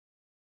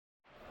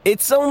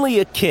It's only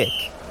a kick,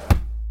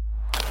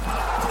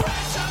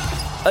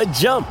 a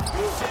jump,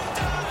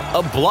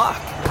 a block.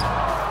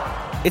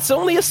 It's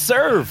only a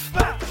serve.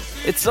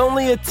 It's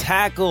only a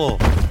tackle,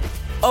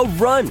 a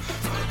run.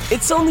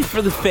 It's only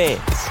for the fans.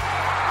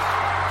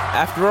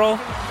 After all,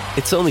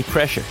 it's only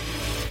pressure.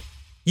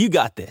 You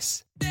got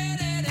this.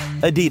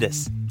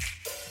 Adidas.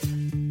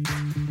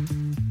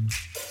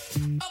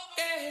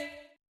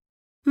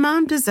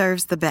 Mom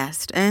deserves the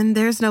best, and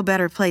there's no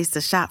better place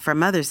to shop for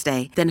Mother's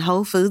Day than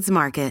Whole Foods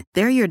Market.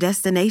 They're your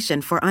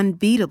destination for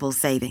unbeatable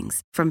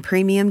savings, from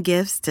premium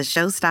gifts to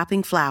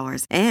show-stopping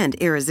flowers and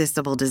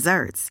irresistible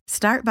desserts.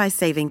 Start by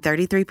saving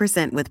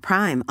 33% with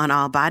Prime on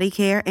all body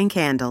care and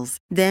candles.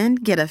 Then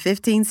get a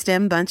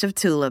 15-stem bunch of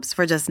tulips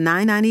for just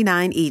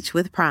 $9.99 each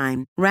with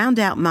Prime. Round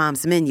out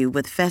Mom's menu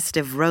with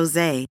festive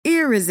rosé,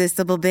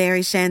 irresistible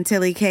berry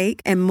chantilly cake,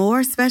 and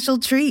more special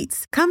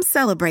treats. Come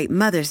celebrate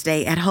Mother's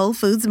Day at Whole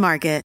Foods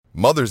Market.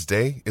 Mother's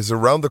Day is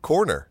around the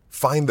corner.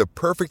 Find the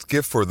perfect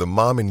gift for the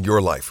mom in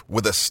your life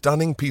with a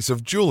stunning piece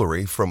of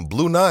jewelry from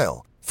Blue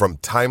Nile. From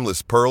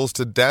timeless pearls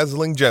to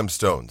dazzling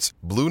gemstones,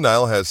 Blue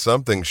Nile has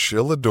something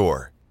she'll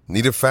adore.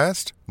 Need it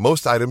fast?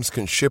 Most items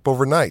can ship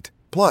overnight.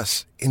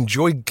 Plus,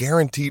 enjoy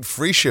guaranteed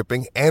free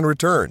shipping and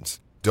returns.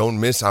 Don't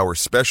miss our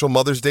special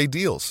Mother's Day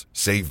deals.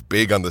 Save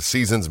big on the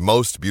season's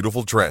most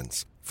beautiful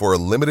trends. For a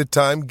limited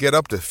time, get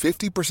up to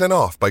 50%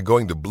 off by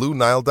going to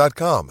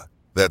BlueNile.com.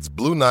 That's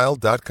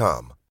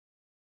BlueNile.com.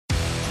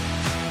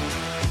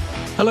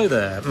 Hello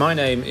there, my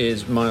name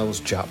is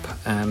Miles Jupp,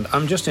 and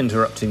I'm just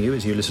interrupting you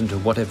as you listen to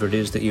whatever it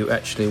is that you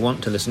actually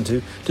want to listen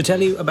to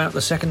tell you about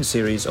the second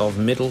series of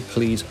Middle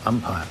Please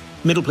Umpire.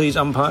 Middle Please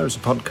Umpire is a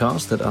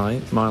podcast that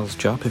I, Miles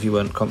Jupp, if you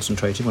weren't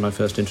concentrating when I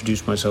first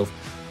introduced myself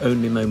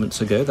only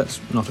moments ago,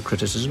 that's not a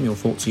criticism, your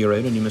thoughts are your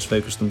own and you must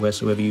focus them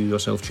wheresoever you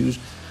yourself choose,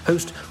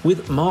 host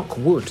with Mark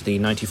Wood, the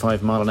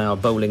 95-mile-an-hour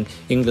bowling,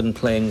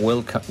 England-playing,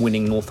 World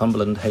Cup-winning,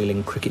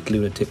 Northumberland-hailing cricket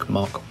lunatic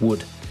Mark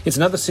Wood. It's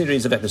another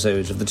series of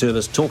episodes of the two of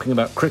us talking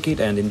about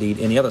cricket and indeed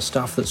any other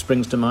stuff that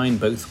springs to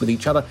mind, both with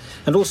each other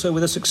and also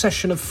with a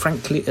succession of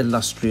frankly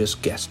illustrious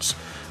guests.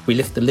 We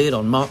lift the lid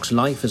on Mark's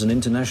life as an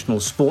international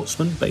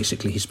sportsman,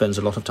 basically he spends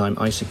a lot of time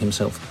icing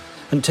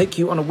himself, and take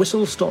you on a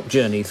whistle-stop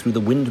journey through the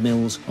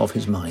windmills of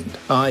his mind.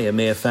 I, a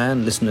mere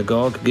fan, listen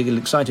agog, giggle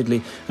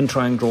excitedly, and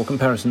try and draw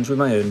comparisons with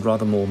my own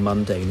rather more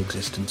mundane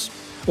existence.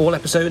 All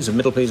episodes of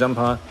Middle Please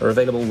Umpire are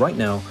available right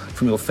now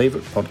from your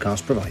favourite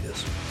podcast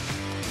providers.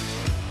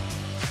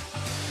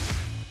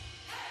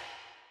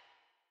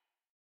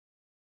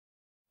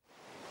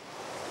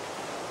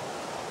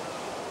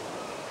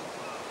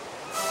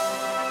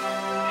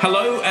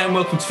 Hello and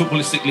welcome to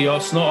Footballistically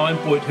Arsenal. I'm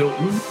Boyd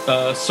Hilton.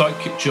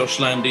 Sidekick Josh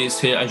Landy is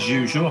here as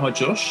usual. Hi,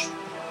 Josh.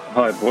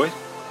 Hi, Boyd.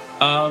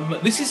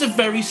 This is a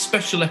very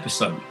special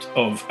episode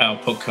of our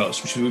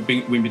podcast, which we've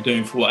been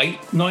doing for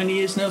 8-9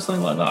 years now,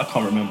 something like that. I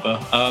can't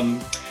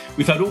remember.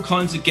 We've had all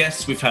kinds of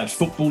guests. We've had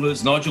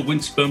footballers, Nigel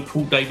Winterburn,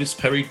 Paul Davis,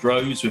 Perry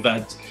Rose. We've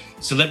had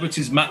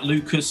celebrities, Matt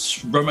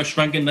Lucas, Romesh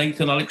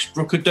Ranganathan, Alex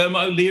Brooker,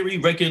 Dermot O'Leary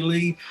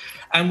regularly.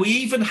 And we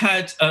even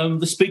had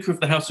the Speaker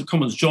of the House of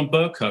Commons, John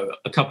Bercow,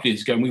 a couple of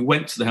years ago, and we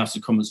went to the House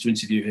of Commons to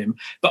interview him.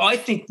 But I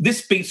think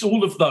this beats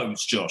all of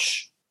those,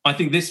 Josh. I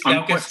think this,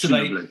 our guest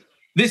today,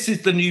 this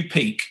is the new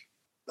peak.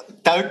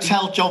 Don't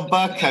tell John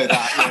Bercow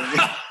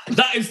that.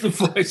 That is the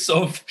voice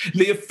of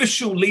the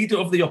official leader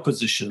of the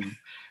opposition,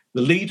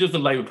 the leader of the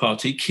Labour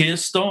Party, Keir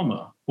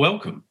Starmer.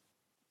 Welcome.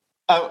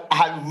 Oh,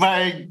 I'm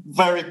very,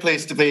 very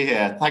pleased to be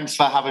here. Thanks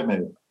for having me.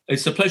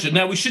 It's a pleasure.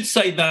 Now, we should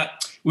say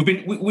that we've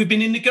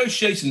been in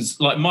negotiations,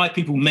 like my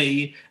people,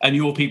 me, and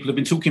your people have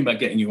been talking about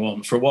getting you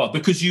on for a while,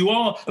 because you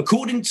are,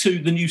 according to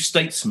the New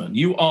Statesman,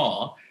 you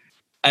are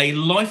a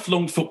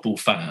lifelong football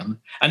fan.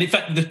 And in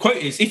fact, the quote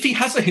is, if he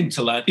has a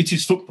hinterland, it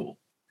is football,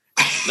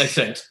 they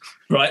said,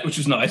 right, which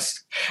was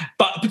nice.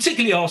 But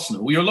particularly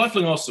Arsenal, you're a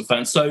lifelong Arsenal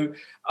fan. So,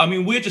 I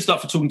mean, we're just up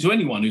for talking to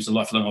anyone who's a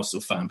lifelong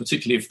Arsenal fan,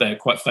 particularly if they're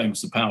quite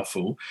famous and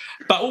powerful.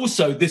 But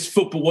also this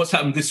football, what's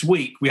happened this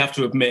week, we have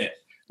to admit,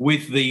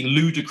 with the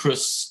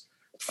ludicrous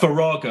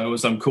farrago,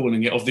 as I'm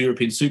calling it, of the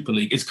European Super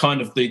League, is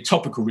kind of the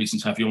topical reason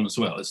to have you on as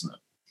well, isn't it?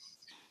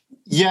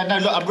 Yeah, no,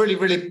 look, I'm really,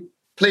 really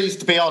pleased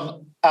to be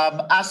on.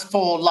 As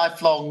for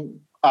lifelong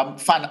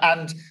fan,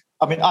 and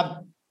I mean,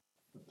 I've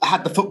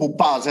had the football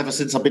buzz ever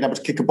since I've been able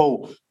to kick a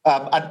ball.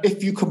 And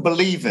if you can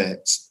believe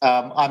it,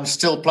 I'm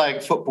still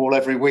playing football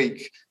every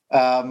week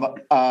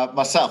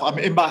myself. I'm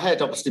in my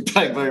head, obviously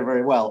playing very,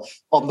 very well.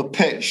 On the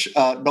pitch,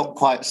 not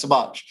quite so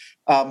much.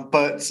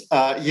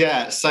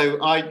 So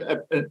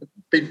I've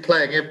been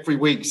playing every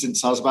week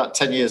since I was about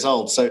 10 years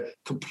old, so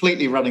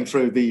completely running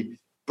through the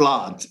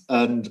blood.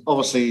 And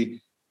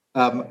obviously,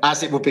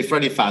 as it would be for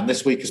any fan,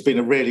 this week has been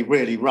a really,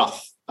 really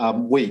rough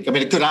week. I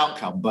mean, a good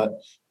outcome, but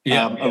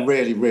a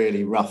really,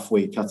 really rough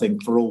week, I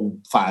think, for all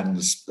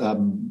fans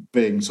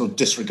being sort of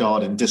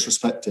disregarded and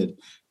disrespected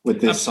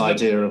with this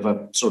idea of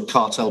a sort of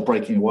cartel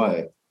breaking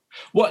away.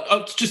 Well,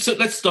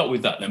 let's start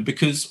with that then,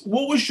 because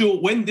what was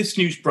when this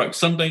news broke?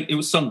 Sunday, it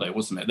was Sunday,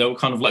 wasn't it? They were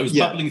kind of like, it was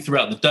bubbling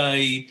throughout the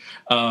day,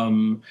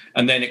 and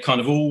then it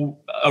kind of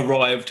all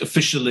arrived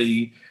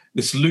officially.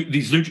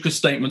 These ludicrous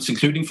statements,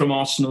 including from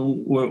Arsenal,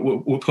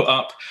 were put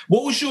up.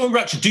 What was your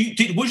reaction?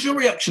 Was your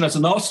reaction as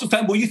an Arsenal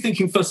fan? Were you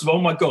thinking, first of all,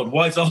 oh my God,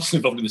 why is Arsenal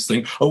involved in this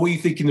thing? Or were you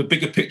thinking the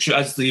bigger picture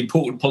as the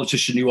important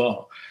politician you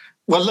are?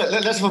 Well,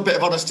 let's have a bit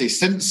of honesty.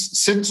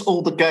 Since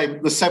all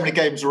there's so many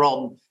games are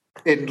on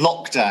in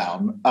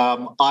lockdown,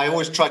 I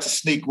always try to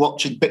sneak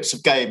watching bits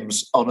of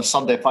games on a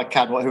Sunday if I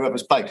can,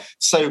 whoever's playing.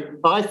 So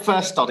I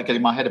first started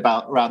getting my head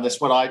around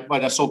this when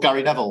I saw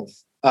Gary Neville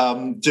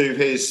do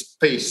his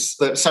piece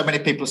that so many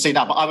people have seen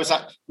now.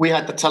 But we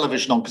had the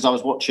television on because I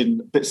was watching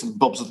bits and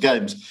bobs of the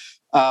games.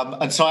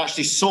 And so I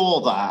actually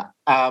saw that.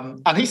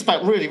 And he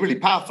spoke really, really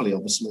powerfully,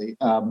 obviously,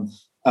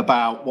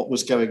 about what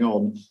was going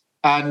on.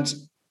 And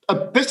a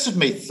bit of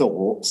me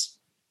thought,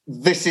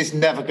 this is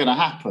never going to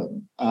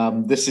happen.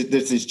 This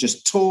is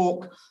just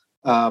talk.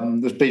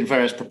 There's been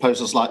various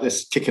proposals like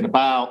this kicking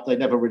about. They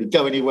never really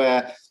go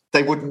anywhere.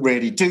 They wouldn't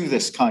really do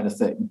this kind of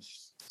thing.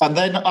 And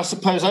then I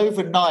suppose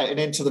overnight and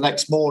into the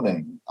next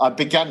morning, I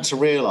began to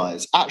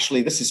realise,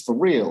 actually, this is for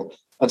real,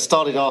 and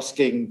started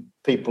asking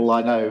people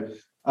I know.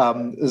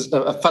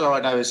 A fellow I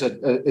know is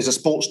a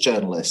sports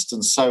journalist,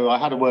 and so I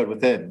had a word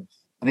with him.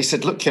 And he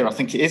said, look here, I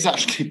think it is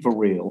actually for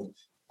real.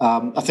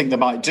 I think they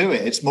might do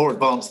it. It's more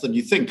advanced than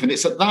you think. And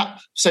it's at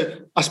that. So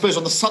I suppose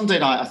on the Sunday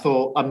night, I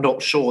thought, I'm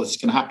not sure this is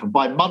going to happen.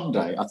 By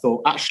Monday, I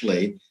thought,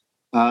 actually,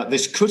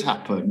 this could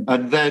happen.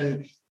 And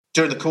then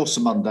during the course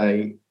of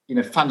Monday,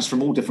 fans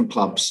from all different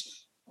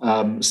clubs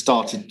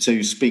started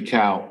to speak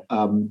out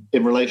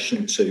in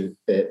relation to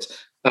it.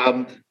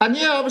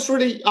 I was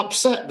really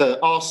upset that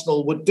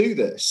Arsenal would do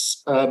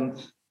this. I've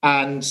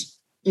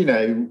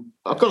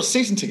got a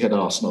season ticket at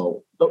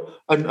Arsenal.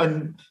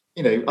 And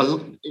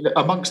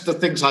amongst the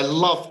things I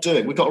love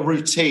doing, we've got a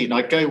routine.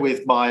 I go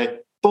with my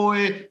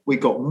boy. We've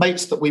got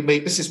mates that we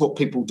meet. This is what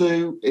people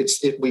do.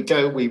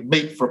 We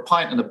meet for a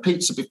pint and a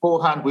pizza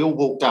beforehand. We all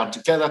walk down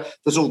together.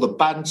 There's all the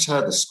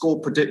banter, the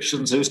score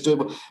predictions, who's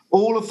doing.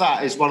 All of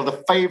that is one of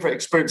the favourite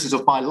experiences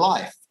of my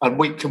life. And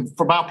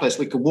from our place,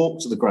 we can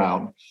walk to the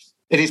ground.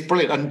 It is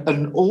brilliant.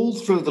 And all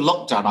through the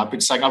lockdown, I've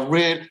been saying,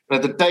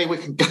 the day we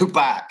can go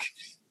back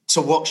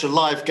to watch a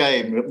live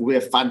game, it will be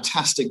a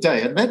fantastic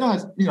day. And then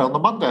on the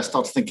Monday, I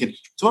started thinking,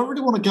 do I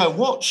really want to go and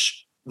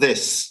watch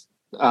this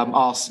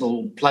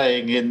Arsenal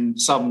playing in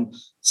some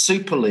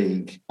Super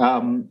League?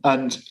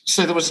 And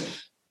so there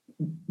was,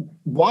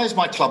 why is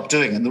my club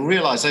doing it? And the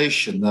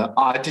realisation that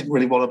I didn't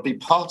really want to be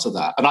part of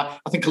that. And I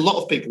think a lot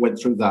of people went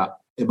through that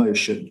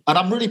emotion. And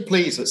I'm really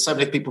pleased that so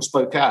many people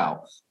spoke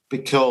out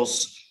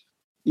because,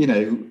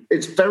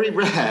 it's very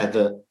rare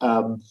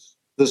that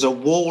there's a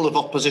wall of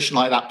opposition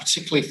like that,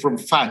 particularly from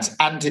fans,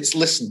 and it's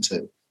listened to.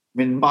 I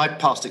mean, my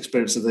past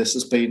experience of this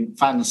has been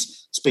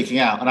fans speaking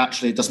out, and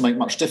actually it doesn't make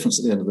much difference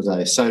at the end of the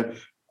day. So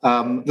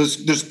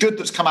there's good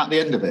that's come out the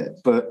end of it,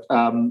 but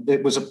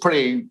it was a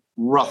pretty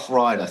rough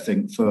ride, I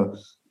think, for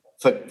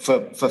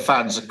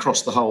fans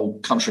across the whole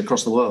country,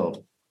 across the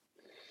world.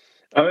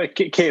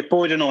 Keir,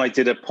 Boyd and I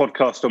did a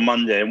podcast on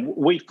Monday, and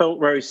we felt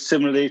very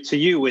similarly to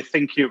you. We're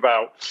thinking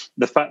about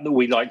the fact that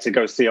we like to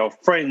go see our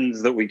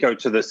friends, that we go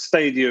to the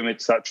stadium.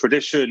 It's that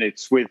tradition.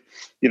 It's with,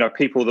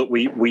 people that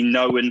we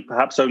know and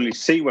perhaps only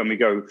see when we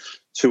go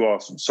to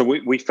Arsenal. So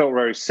we felt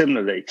very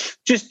similarly.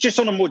 Just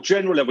on a more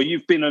general level,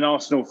 you've been an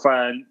Arsenal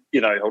fan,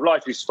 your whole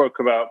life. You spoke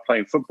about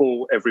playing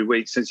football every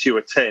week since you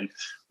were 10.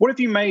 What have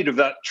you made of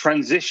that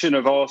transition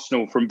of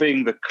Arsenal from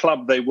being the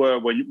club they were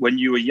when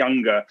you were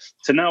younger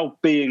to now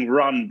being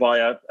run by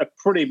a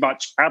pretty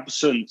much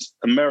absent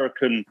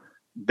American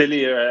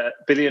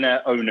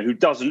billionaire owner who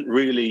doesn't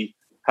really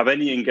have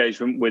any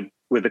engagement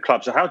with the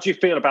club? So how do you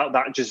feel about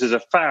that just as a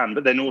fan,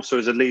 but then also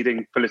as a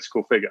leading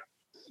political figure?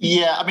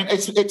 Yeah, I mean,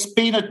 it's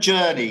been a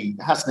journey,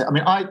 hasn't it? I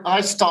mean,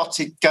 I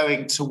started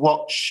going to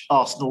watch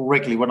Arsenal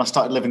regularly when I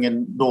started living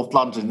in North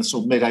London in the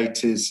sort of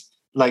mid-'80s,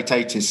 late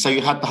 80s. So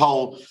you had the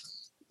whole,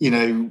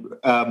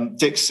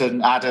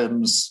 Dixon,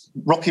 Adams,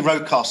 Rocky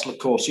Rocastle, of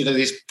course,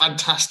 these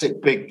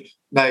fantastic big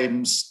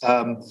names.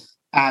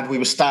 And we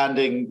were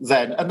standing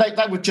then. And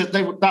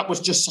that was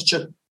just such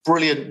a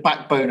brilliant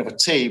backbone of a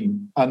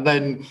team. And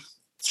then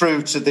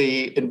through to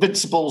the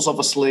Invincibles,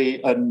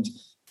 obviously, and,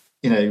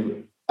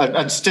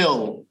 and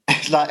still,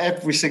 like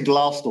every single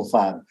Arsenal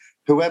fan,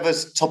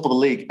 whoever's top of the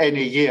league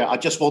any year, I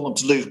just want them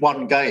to lose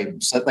one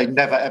game so that they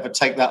never, ever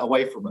take that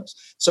away from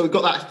us. So we've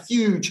got that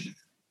huge,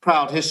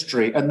 proud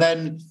history. And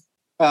then,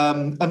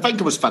 and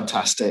Wenger was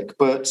fantastic,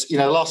 but,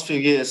 the last few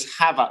years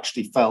have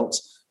actually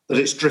felt that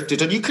it's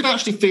drifted. And you can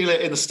actually feel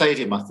it in the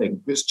stadium, I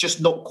think. It's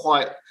just not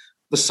quite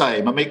the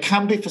same. I mean, it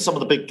can be for some of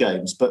the big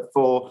games, but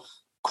for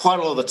quite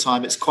a lot of the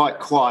time, it's quite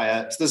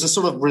quiet. There's a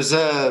sort of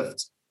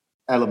reserved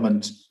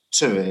element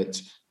to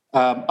it.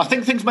 I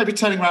think things may be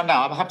turning around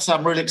now. I have to say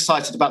I'm really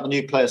excited about the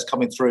new players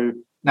coming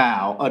through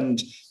now.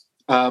 And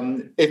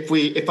if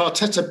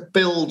Arteta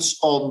builds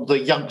on the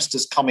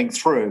youngsters coming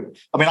through,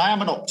 I mean, I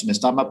am an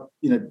optimist.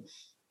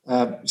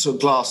 sort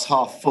of glass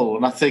half full.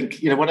 And I think,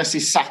 when I see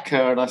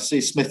Saka and I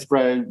see Smith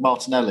Rowe,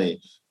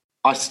 Martinelli,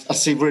 I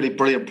see really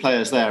brilliant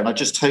players there. And I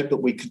just hope that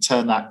we can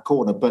turn that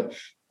corner. But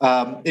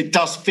it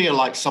does feel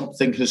like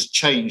something has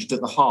changed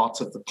at the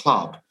heart of the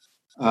club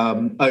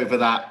over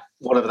that,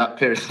 whatever that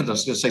period. I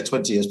was going to say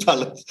 20 years,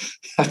 but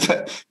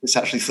it's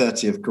actually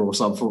 30, of course,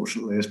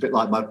 unfortunately. It's a bit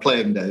like my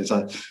playing days.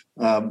 It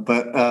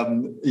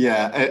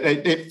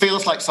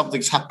feels like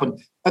something's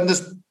happened. And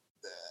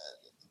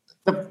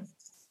there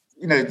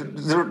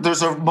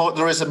is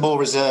a more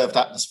reserved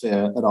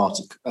atmosphere at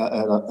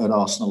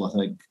Arsenal, I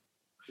think.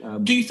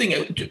 Do you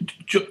think,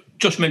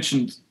 Josh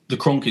mentioned the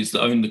Cronkies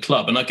that own the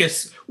club, and I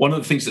guess one of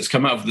the things that's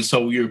come out of this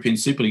whole European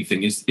Super League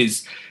thing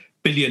is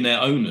billionaire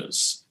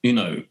owners,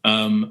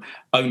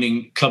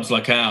 owning clubs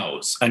like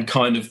ours, and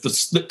kind of the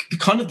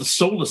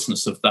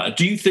soullessness of that.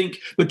 Do you think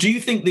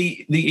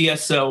the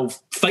ESL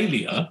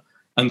failure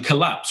and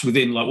collapse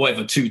within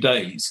 2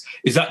 days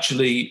is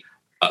actually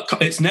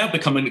it's now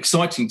become an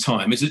exciting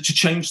time? Is it to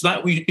change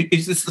that?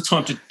 Is this the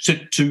time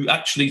to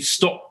actually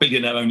stop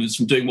billionaire owners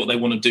from doing what they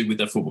want to do with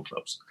their football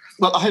clubs?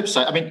 Well, I hope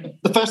so. I mean,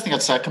 the first thing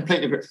I'd say, I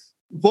completely agree.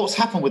 What's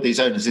happened with these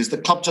owners is the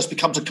club just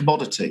becomes a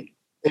commodity.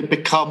 It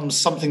becomes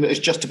something that is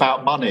just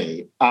about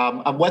money.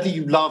 And whether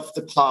you love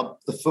the club,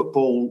 the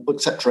football,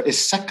 etc., is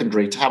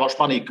secondary to how much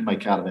money you can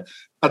make out of it.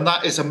 And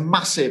that is a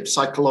massive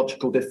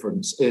psychological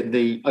difference in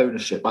the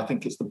ownership. I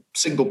think it's the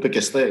single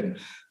biggest thing.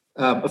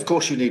 Of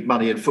course, you need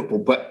money in football,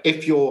 but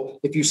if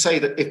you say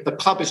that if the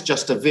club is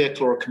just a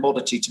vehicle or a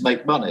commodity to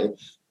make money,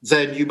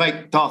 then you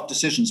make daft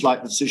decisions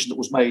like the decision that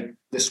was made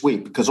this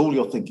week, because all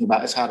you're thinking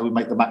about is how do we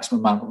make the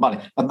maximum amount of money,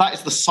 and that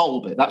is the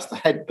soul bit, that's the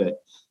head bit,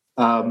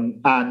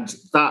 and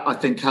that I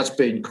think has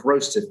been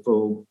corrosive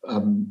for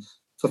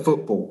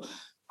football.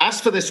 As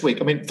for this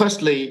week, I mean,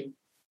 firstly,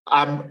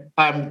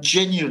 I'm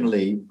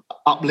genuinely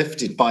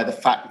uplifted by the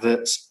fact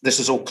that this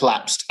has all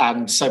collapsed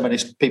and so many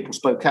people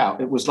spoke out.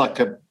 It was like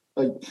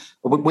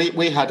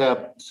we had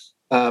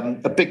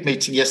a big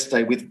meeting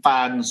yesterday with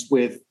fans,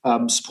 with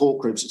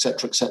support groups,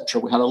 etc., etc.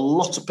 We had a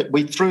lot of.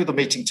 We threw the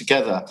meeting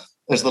together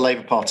as the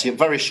Labour Party at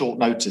very short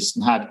notice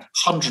and had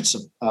hundreds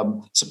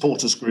of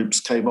supporters groups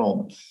came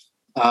on.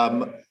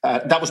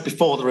 That was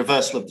before the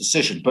reversal of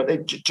decision, but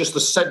it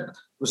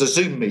was a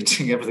Zoom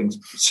meeting. Everything's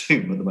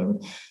Zoom at the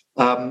moment,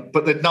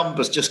 but the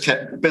numbers just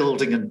kept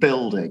building and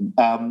building,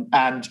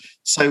 and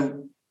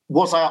so.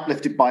 Was I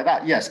uplifted by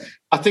that? Yes.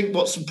 I think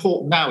what's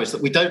important now is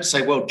that we don't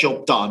say, well,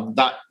 job done,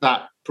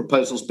 that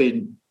proposal's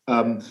been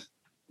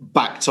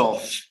backed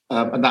off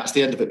and that's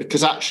the end of it,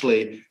 because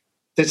actually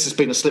this has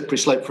been a slippery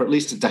slope for at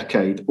least a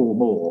decade or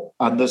more.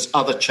 And there's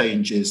other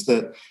changes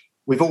that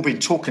we've all been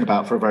talking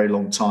about for a very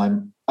long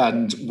time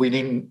and we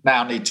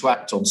now need to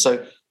act on.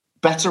 So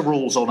better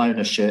rules on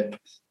ownership,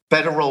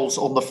 better rules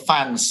on the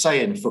fans'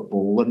 say in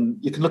football, and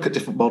you can look at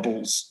different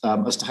models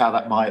as to how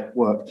that might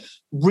work.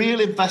 Real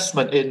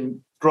investment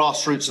in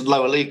grassroots and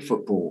lower league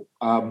football.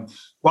 One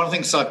of the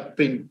things I've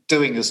been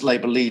doing as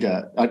Labour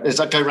leader is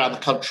I go around the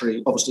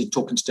country, obviously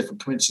talking to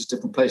different communities,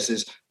 different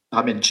places.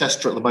 I'm in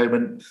Chester at the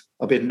moment.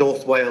 I'll be in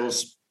North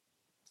Wales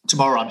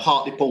tomorrow. I'm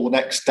Hartlepool the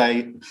next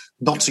day,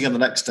 Nottingham the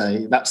next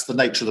day. That's the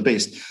nature of the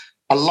beast.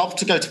 I love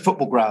to go to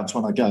football grounds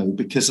when I go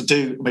because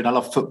I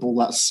love football.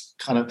 That's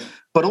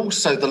but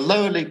also the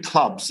lower league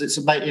clubs. It's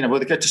amazing,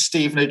 whether they go to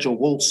Stevenage or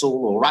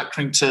Walsall or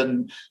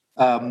Accrington.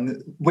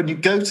 When you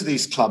go to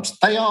these clubs,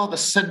 they are the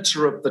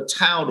centre of the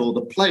town or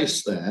the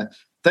place there.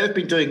 They've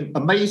been doing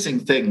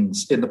amazing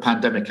things in the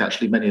pandemic,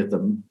 actually, many of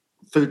them.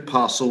 Food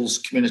parcels,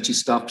 community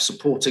stuff,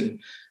 supporting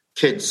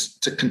kids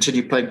to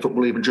continue playing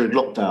football even during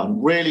lockdown.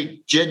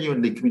 Really,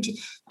 genuinely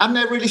community. And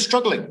they're really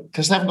struggling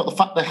because they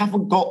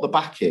haven't got the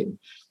backing.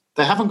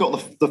 They haven't got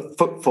the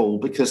footfall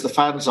because the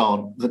fans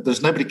aren't.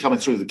 There's nobody coming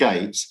through the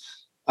gates.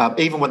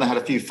 Even when they had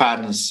a few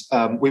fans,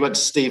 we went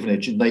to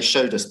Stevenage and they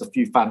showed us the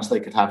few fans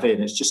they could have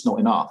in. It's just not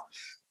enough.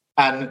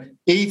 And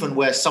even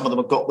where some of them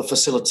have got the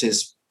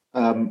facilities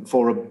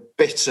for a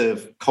bit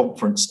of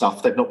conference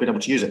stuff, they've not been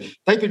able to use it.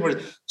 They've been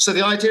really. So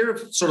the idea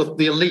of sort of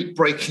the elite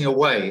breaking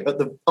away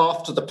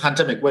after the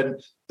pandemic, when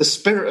the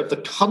spirit of the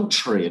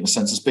country, in a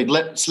sense, has been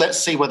let's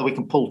see whether we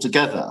can pull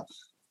together.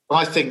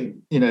 I think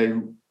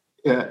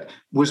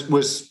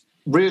was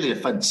really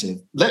offensive.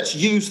 Let's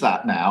use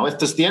that now. If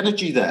there's the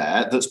energy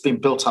there that's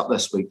been built up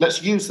this week,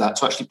 let's use that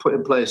to actually put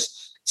in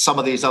place some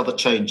of these other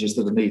changes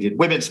that are needed,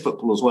 women's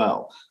football as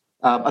well.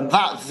 And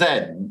that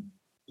then,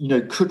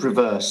 could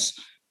reverse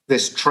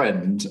this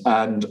trend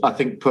and I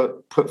think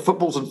put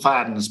footballs and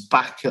fans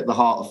back at the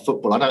heart of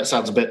football. I know it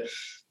sounds a bit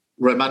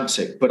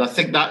romantic, but I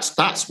think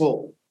that's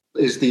what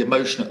is the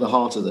emotion at the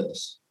heart of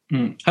this.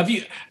 Have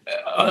you?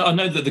 I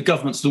know that the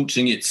government's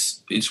launching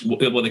its what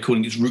they're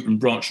calling its root and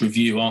branch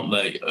review, aren't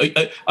they?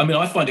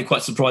 I find it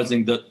quite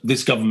surprising that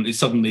this government is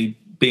suddenly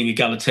being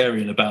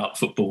egalitarian about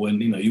football,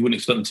 and you wouldn't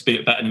expect them to be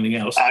about anything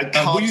else. I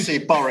can't see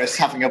Boris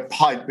having a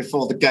pint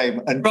before the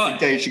game and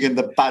engaging in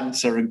the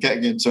banter and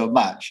getting into a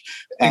match.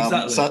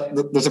 Exactly.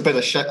 So there's a bit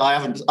of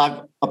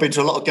I've been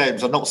to a lot of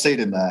games. I've not seen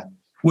him there.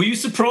 Were you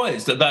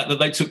surprised that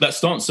they took that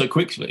stance so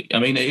quickly? I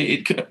mean,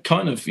 it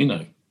kind of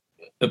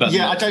about?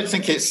 Yeah, I don't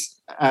think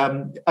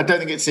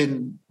it's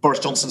in Boris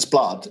Johnson's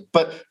blood.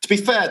 But to be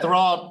fair, there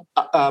are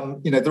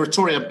there are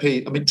Tory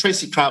MP. I mean,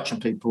 Tracy Crouch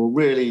and people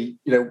really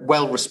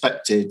well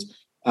respected,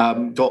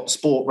 got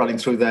sport running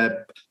through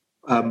their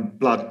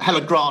blood.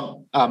 Helen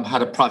Grant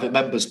had a private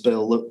members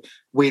bill that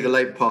we, the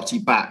Labour Party,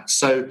 backed.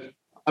 So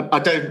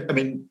I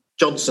mean,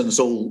 Johnson's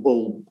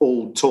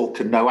all talk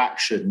and no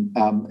action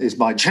is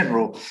my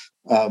general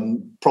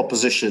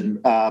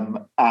proposition,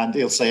 and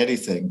he'll say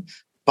anything.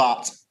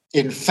 But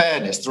in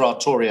fairness, there are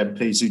Tory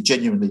MPs who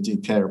genuinely do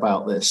care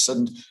about this.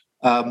 And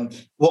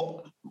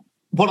what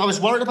I was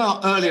worried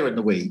about earlier in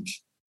the week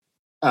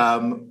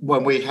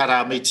when we had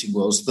our meeting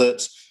was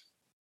that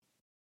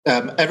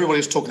everybody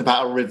was talking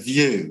about a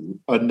review,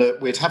 and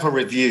that we'd have a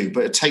review,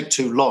 but it'd take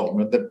too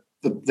long, and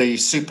the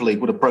Super League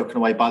would have broken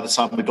away by the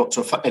time we got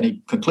to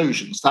any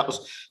conclusions. That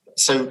was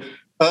so.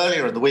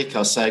 Earlier in the week, I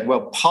was saying,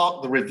 well,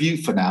 park the review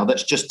for now.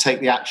 Let's just take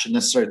the action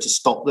necessary to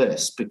stop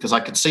this, because I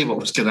could see what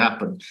was going to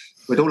happen.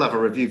 We'd all have a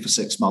review for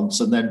 6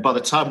 months, and then by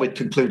the time we'd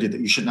concluded that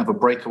you shouldn't have a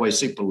breakaway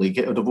Super League,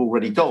 it would have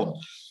already gone.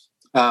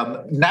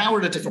 Now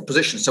we're in a different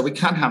position, so we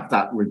can have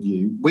that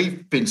review.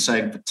 We've been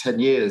saying for 10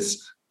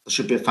 years there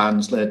should be a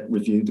fans-led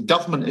review. The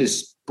government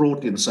is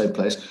broadly in the same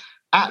place.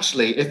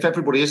 Actually, if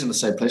everybody is in the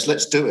same place,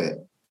 let's do it.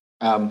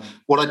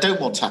 What I don't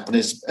want to happen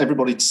is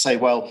everybody to say,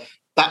 well,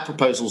 that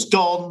proposal's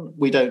gone,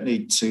 we don't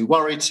need to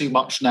worry too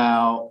much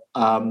now,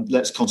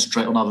 let's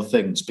concentrate on other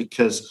things,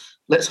 because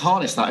let's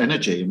harness that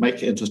energy and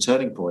make it into a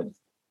turning point.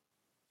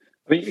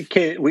 I mean,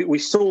 Keir, we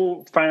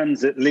saw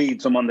fans at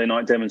Leeds on Monday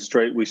night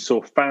demonstrate. We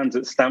saw fans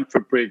at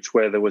Stamford Bridge,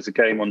 where there was a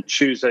game on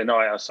Tuesday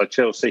night outside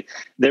Chelsea.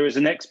 There is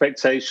an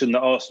expectation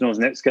that Arsenal's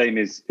next game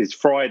is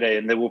Friday,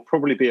 and there will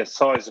probably be a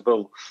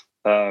sizable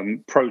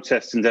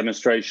protest and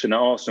demonstration at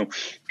Arsenal.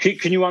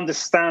 Can you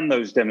understand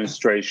those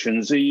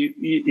demonstrations?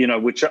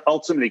 Which are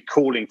ultimately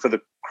calling for the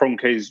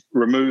Kroenke's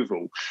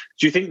removal?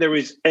 Do you think there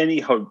is any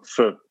hope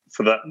for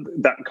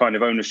that kind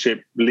of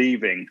ownership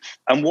leaving?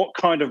 And what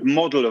kind of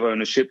model of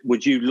ownership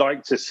would you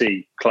like to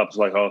see clubs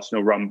like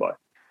Arsenal run by?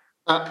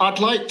 I'd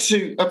like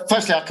to.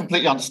 Firstly, I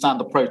completely understand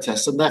the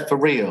protests, and they're for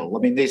real. I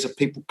mean, these are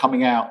people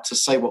coming out to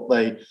say what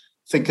they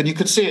think, and you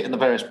could see it in the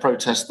various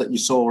protests that you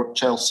saw at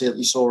Chelsea, that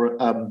you saw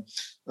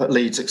at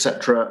Leeds,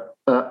 etc.,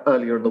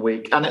 earlier in the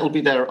week, and it'll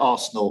be there at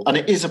Arsenal. And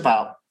it is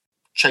about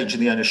changing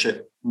the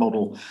ownership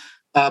model.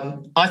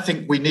 I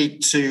think we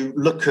need to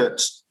look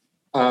at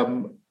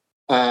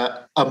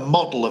a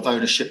model of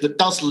ownership that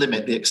does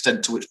limit the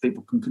extent to which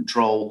people can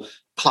control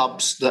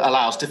clubs, that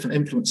allows different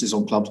influences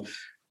on clubs.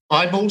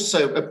 I'm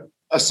also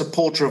a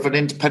supporter of an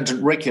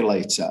independent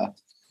regulator,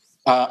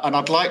 and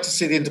I'd like to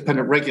see the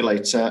independent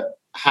regulator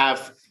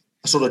have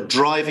a sort of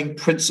driving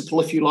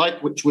principle, if you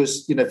like, which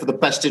was, for the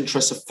best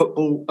interests of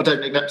football. I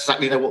don't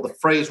exactly know what the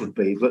phrase would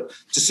be, but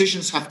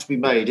decisions have to be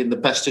made in the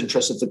best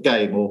interest of the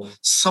game, or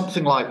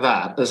something like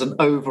that, as an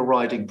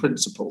overriding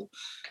principle,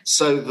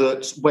 so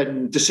that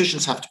when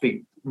decisions have to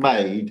be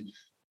made,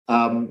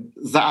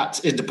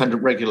 that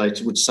independent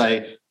regulator would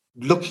say,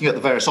 looking at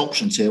the various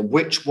options here,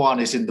 which one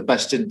is in the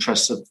best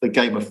interests of the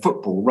game of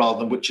football, rather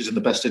than which is in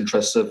the best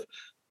interests of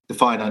the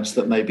finance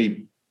that may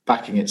be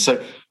backing it.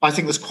 So I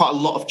think there's quite a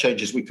lot of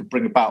changes we could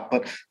bring about.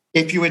 But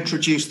if you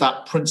introduce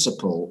that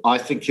principle, I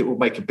think it will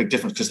make a big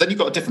difference, because then you've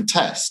got a different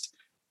test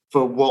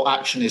for what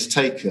action is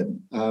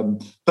taken.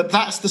 But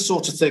that's the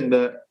sort of thing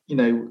that,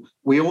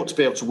 we ought to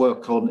be able to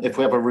work on if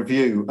we have a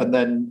review, and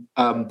then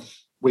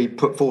we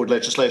put forward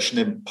legislation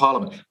in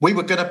Parliament. We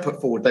were going to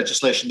put forward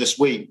legislation this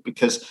week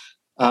because,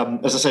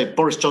 as I say,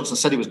 Boris Johnson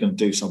said he was going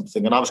to do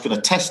something, and I was going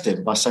to test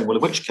him by saying, well,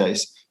 in which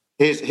case,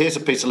 here's a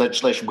piece of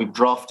legislation we've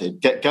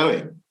drafted, get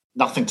going.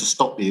 Nothing to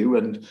stop you,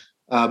 and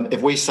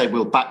if we say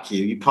we'll back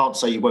you, you can't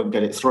say you won't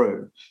get it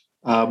through.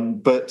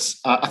 But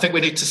I think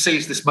we need to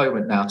seize this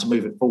moment now to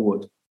move it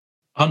forward.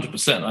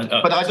 100%.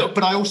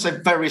 But I also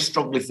very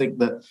strongly think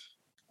that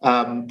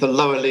the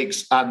lower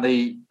leagues and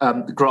the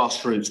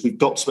grassroots, we've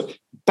got to.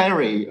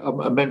 Bury.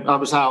 I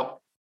was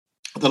out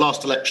at the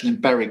last election in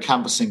Bury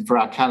canvassing for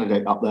our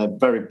candidate up there,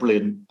 very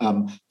brilliant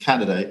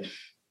candidate,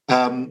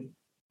 and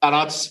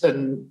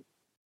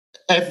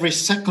every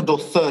second or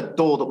third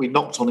door that we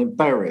knocked on in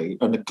Bury,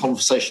 and the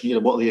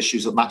conversation, what are the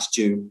issues that matter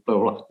to you, blah,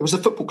 blah, blah, it was the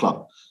football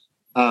club.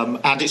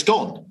 And it's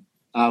gone.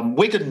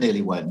 Wigan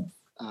nearly went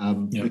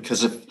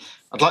because of,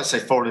 I'd like to say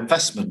foreign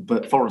investment,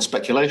 but foreign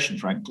speculation,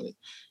 frankly.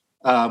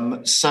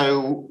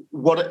 So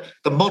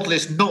the model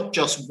is not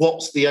just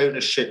what's the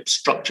ownership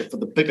structure for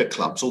the bigger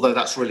clubs, although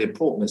that's really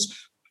important.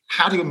 It's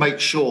how do you make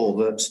sure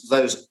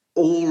that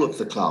all of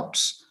the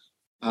clubs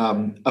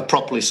are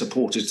properly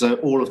supported, so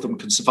all of them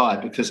can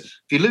survive? Because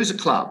if you lose a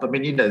club, I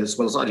mean, you know this as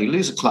well as I do, you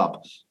lose a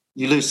club,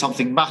 you lose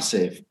something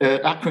massive.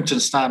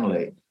 Accrington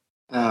Stanley,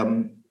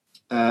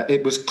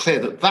 it was clear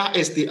that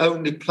is the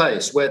only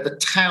place where the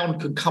town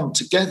can come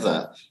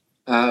together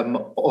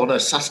on a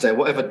Saturday,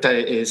 whatever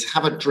day it is,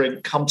 have a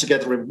drink, come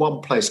together in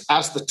one place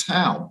as the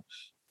town,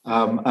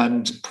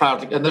 and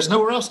proudly, and there's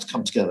nowhere else to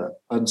come together.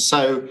 And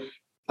so,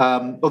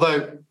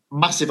 although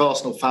massive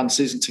Arsenal fan,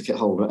 season ticket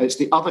holder. It's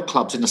the other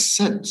clubs, in a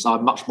sense,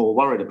 I'm much more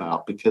worried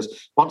about,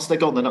 because once they're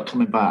gone, they're not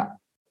coming back.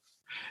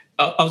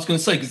 I was going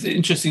to say, because it's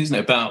interesting, isn't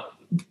it, about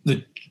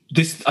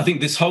this? I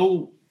think this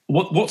whole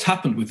what's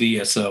happened with the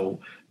ESL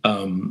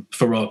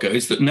Farrago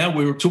is that now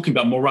we're talking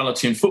about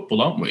morality in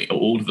football, aren't we?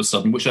 All of a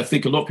sudden, which I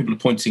think a lot of people are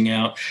pointing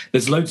out.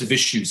 There's loads of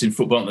issues in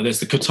football, aren't there? There's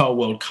the Qatar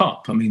World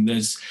Cup. I mean,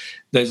 there's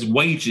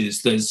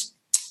wages, there's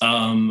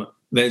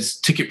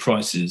ticket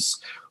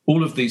prices.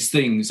 All of these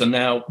things are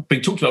now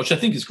being talked about, which I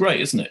think is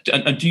great, isn't it?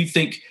 And do you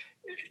think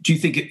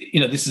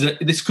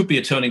this could be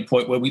a turning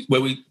point where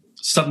we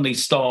suddenly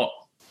start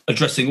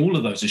addressing all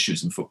of those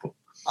issues in football?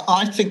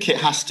 I think it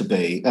has to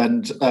be,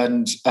 and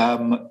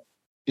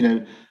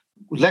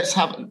let's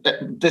have.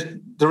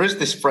 There is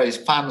this phrase,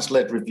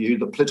 fans-led review,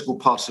 that political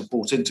parties have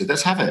bought into.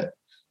 Let's have it,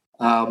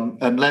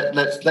 and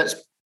let's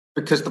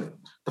because the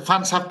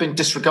fans have been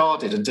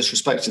disregarded and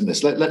disrespected in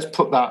this. Let's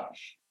put that.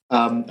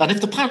 And if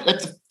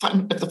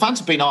the fans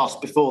had been asked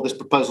before this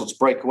proposal to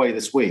break away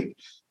this week,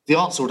 the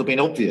answer would have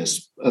been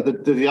obvious.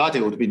 The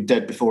idea would have been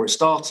dead before it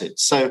started.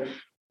 So,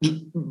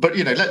 but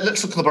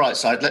let's look on the bright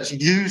side. Let's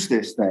use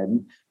this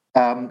then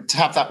to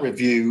have that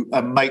review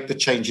and make the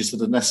changes that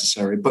are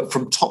necessary, but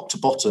from top to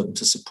bottom,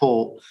 to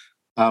support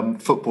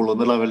football and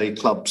the lower league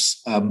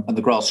clubs and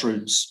the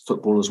grassroots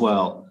football as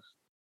well.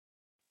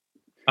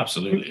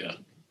 Absolutely, yeah.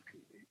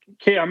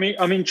 Keir,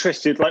 I'm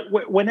interested. Like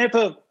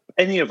whenever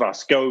any of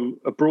us go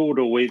abroad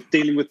or we're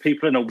dealing with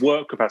people in a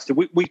work capacity,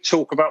 we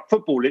talk about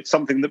football. It's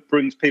something that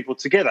brings people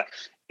together.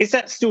 Is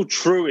that still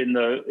true in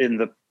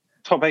the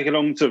top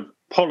echelons of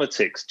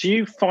politics? Do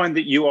you find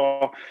that you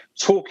are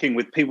talking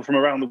with people from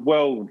around the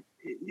world,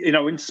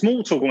 in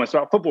small talk almost,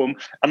 about football?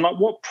 And like,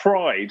 what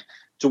pride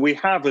do we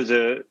have as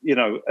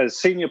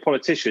senior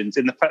politicians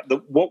in the fact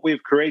that what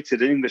we've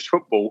created in English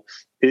football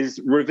is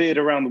revered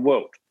around the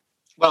world?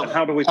 Well, and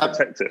how do we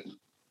protect it?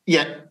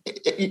 Yeah,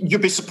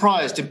 you'd be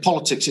surprised. In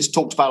politics, it's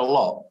talked about a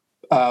lot,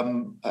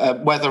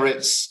 whether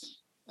it's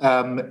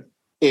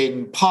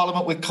in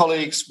Parliament with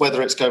colleagues,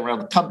 whether it's going around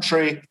the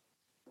country.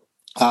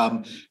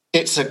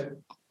 It's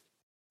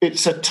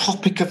a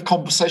topic of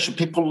conversation.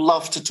 People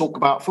love to talk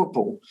about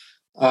football,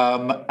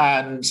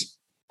 and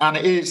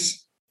it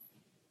is,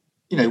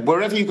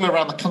 wherever you go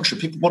around the country,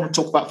 people want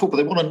to talk about football.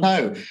 They want to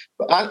know.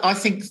 But I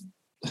think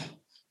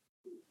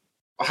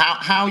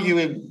how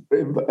you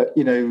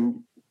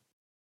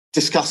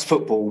discuss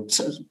football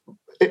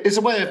is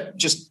a way of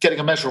just getting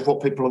a measure of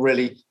what people are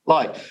really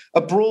like.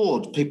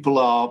 Abroad, people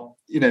are,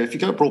 if you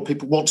go abroad,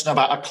 people want to know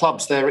about our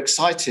clubs. They're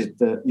excited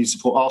that you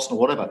support Arsenal,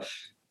 whatever.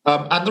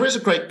 And there is a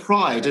great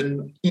pride.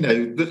 And,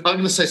 I'm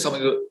going to say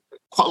something that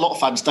quite a lot of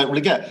fans don't really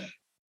get.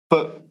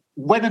 But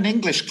when an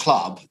English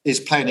club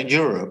is playing in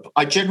Europe,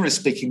 I generally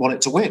speaking want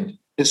it to win.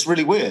 It's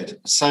really weird.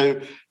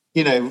 So,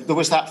 there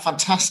was that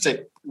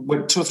fantastic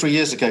 2 or 3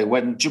 years ago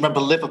when, do you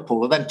remember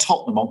Liverpool and then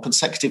Tottenham on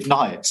consecutive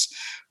nights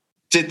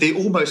did the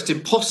almost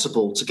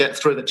impossible to get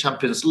through the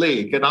Champions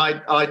League? And I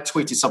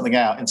tweeted something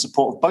out in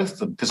support of both of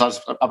them because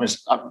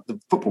the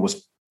football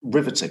was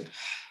riveting.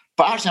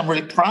 But actually, I'm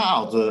really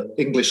proud that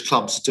English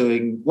clubs are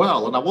doing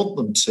well, and I want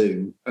them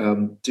to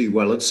do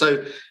well. And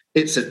so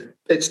it's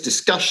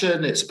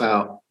discussion. It's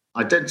about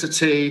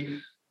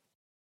identity,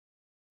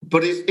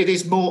 but it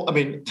is more. I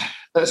mean,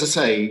 as I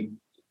say,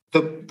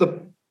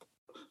 the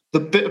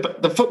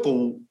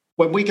football.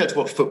 When we go to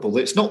watch football,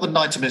 it's not the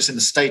 90 minutes in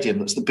the stadium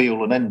that's the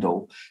be-all and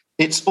end-all.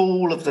 It's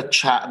all of the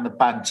chat and the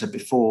banter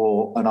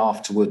before and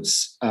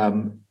afterwards.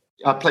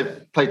 I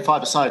played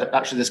five-a-side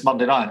actually this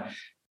Monday night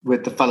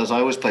with the fellas I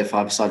always play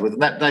five-a-side with.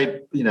 And that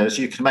day, as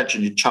you can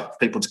imagine, you chuck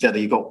people together.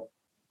 You got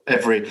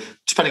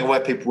depending on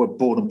where people were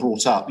born and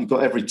brought up, you've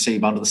got every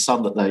team under the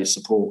sun that they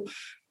support.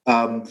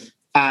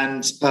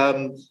 There's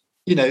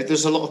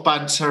a lot of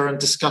banter and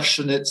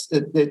discussion.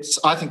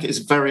 I think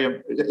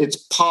it's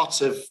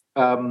part of,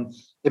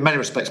 in many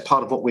respects,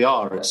 part of what we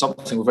are. It's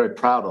something we're very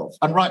proud of,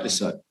 and rightly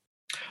so.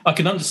 I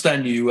can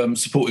understand you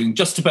supporting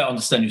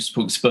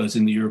Spurs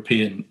in the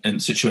European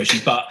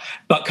situation, but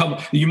come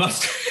on, you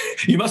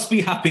must be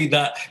happy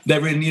that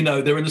they're in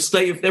a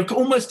state of, they're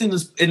almost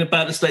in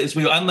about a state as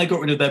we are, and they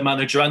got rid of their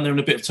manager, and they're in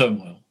a bit of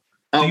turmoil.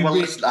 I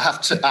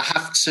have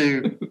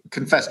to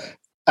confess.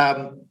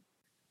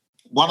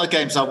 One of the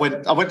games I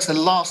went to the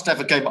last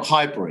ever game at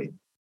Highbury.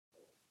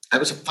 It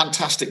was a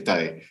fantastic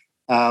day,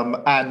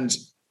 and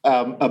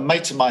a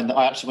mate of mine that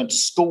I actually went to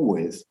school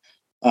with,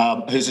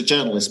 who's a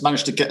journalist,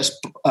 managed to get us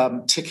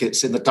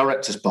tickets in the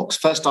director's box.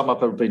 First time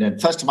I've ever been in.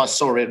 First time I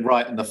saw Ian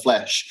Wright in the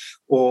flesh,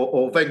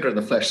 or Wenger in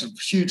the flesh. A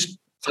huge,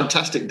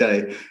 fantastic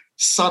day.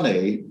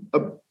 Sunny,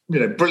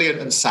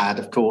 brilliant and sad,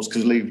 of course,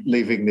 because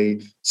leaving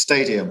the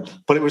stadium.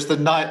 But it was the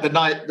night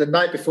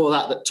before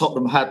that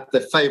Tottenham had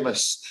the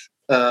famous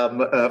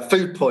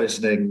food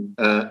poisoning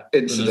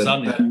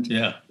incident.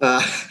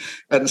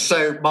 And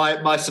so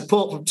my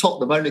support from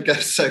Tottenham only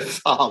goes so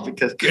far,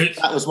 because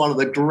that was one of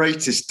the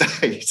greatest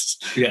days.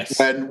 Yes,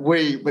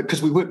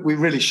 because we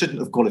really shouldn't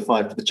have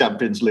qualified for the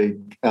Champions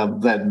League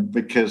then,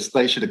 because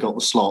they should have got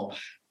the slot.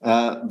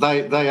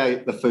 They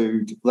ate the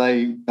food.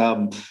 They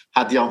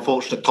had the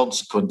unfortunate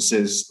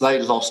consequences.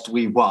 They lost,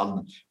 we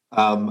won.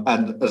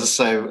 And as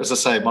I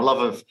say, my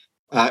love of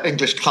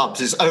English clubs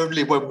is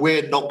only when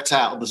we're knocked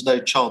out and there's no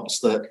chance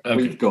that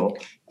we've got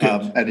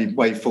any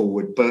way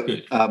forward. But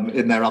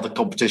in their other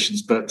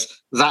competitions, but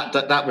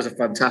that was a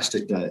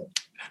fantastic day.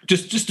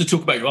 Just to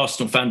talk about your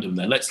Arsenal fandom,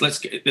 then let's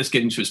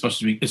get into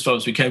it as far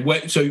as we can.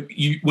 Where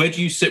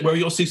do you sit? Where are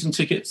your season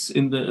tickets at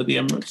the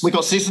Emirates? We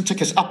got season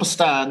tickets upper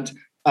stand,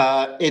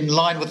 in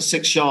line with the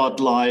 6-yard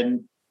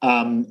line,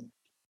 in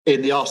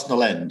the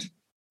Arsenal end.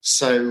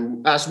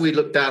 So as we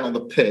look down on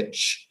the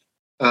pitch,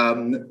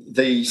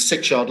 the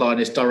 6-yard line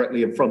is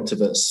directly in front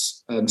of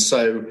us, and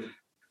so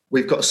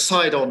we've got a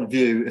side-on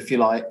view, if you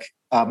like,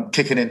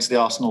 kicking into the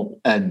Arsenal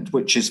end,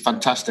 which is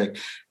fantastic.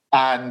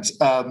 And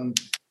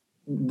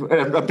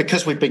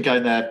because we've been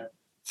going there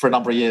for a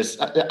number of years,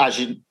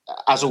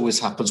 as always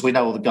happens, we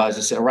know all the guys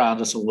that sit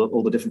around us,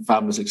 all the different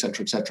families,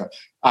 etc.,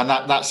 and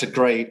that's a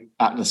great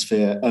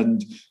atmosphere.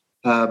 And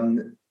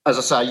as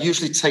I say, I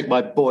usually take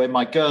my boy.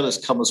 My girl has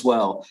come as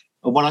well.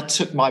 And when I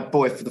took my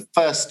boy for the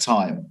first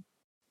time,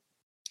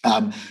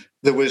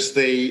 there was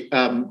the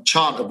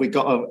chant of "We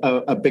got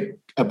a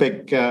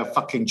big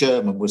fucking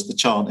German" was the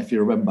chant, if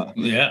you remember.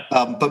 Yeah.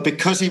 But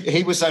because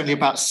he was only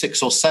about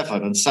 6 or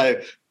 7, and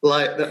so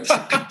like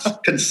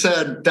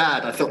concerned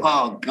dad, I thought,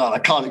 oh God, I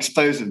can't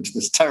expose him to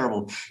this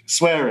terrible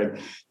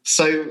swearing.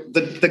 So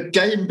the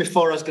game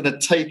before I was going to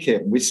take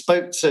him, we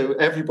spoke to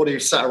everybody who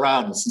sat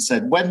around us and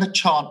said, when the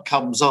chant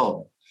comes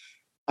on,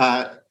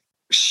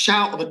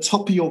 shout at the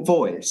top of your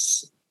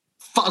voice,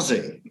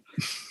 "Fuzzy."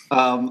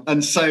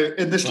 And so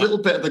in this little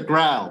bit of the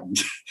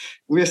ground,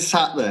 we're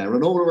sat there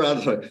and all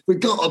around us, we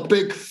got a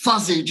big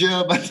fuzzy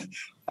German.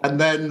 And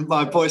then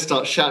my boy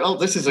starts shouting, "Oh,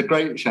 this is a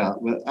great shout."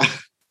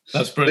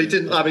 That's brilliant. He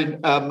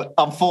didn't,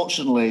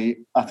 unfortunately,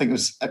 I think it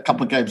was a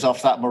couple of games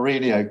after that,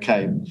 Mourinho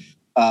came,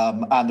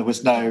 and there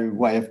was no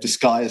way of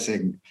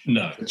disguising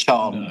the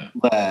chant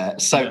there.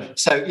 So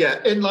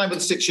yeah, in line with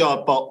the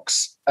 6-yard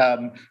box,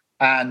 and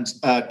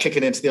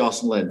kicking into the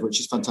Arsenal end, which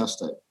is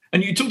fantastic.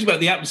 And you talked about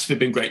the atmosphere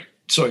being great.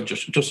 Sorry,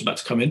 Josh about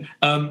to come in.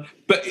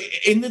 But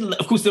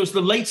of course, there was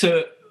the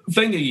later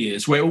Wenger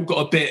years where it all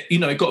got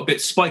a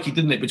bit spiky,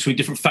 didn't it, between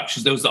different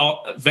factions? There was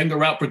the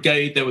Wenger out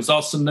brigade. There was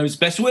Arsenal knows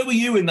best. Where were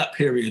you in that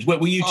period? Where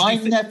were you? I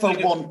thought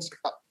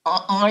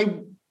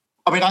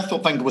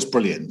Wenger was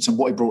brilliant, and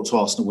what he brought to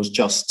Arsenal was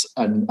just,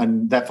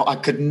 and therefore I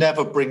could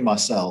never bring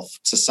myself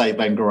to say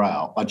Wenger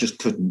out. I just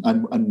couldn't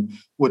and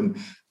wouldn't.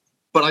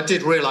 But I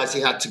did realise he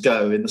had to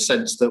go, in the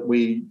sense that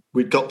we'd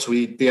got to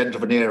the end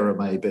of an era,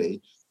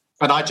 maybe.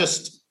 And I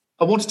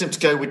wanted him to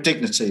go with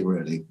dignity,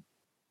 really.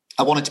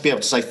 I wanted to be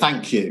able to say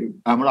thank you.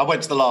 When I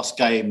went to the last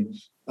game,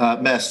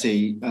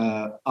 Mercy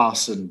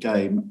Arsenal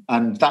game,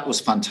 and that was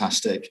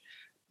fantastic.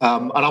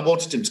 And I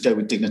wanted him to go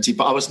with dignity,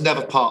 but I was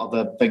never part of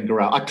the Wenger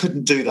out. I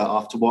couldn't do that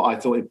after what I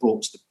thought he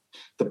brought to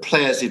the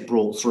players he'd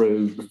brought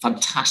through, the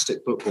fantastic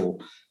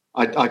football.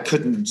 I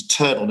couldn't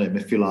turn on him,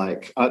 if you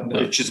like,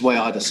 which is the way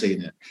I'd have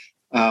seen it.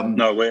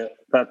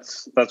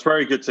 That's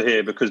very good to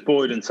hear, because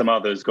Boyd and some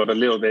others got a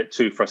little bit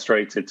too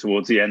frustrated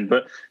towards the end.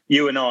 But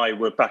you and I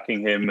were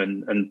backing him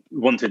and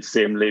wanted to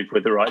see him leave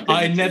with the right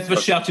dignity. I never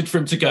shouted for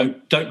him to go.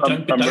 Don't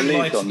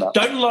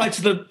lie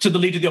to the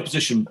leader of the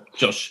opposition,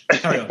 Josh.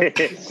 Carry on.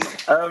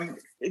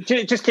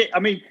 Do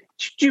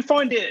you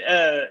find it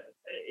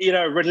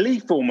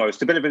relief,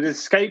 almost a bit of an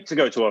escape to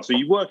go to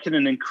Arsenal? You work in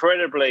an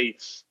incredibly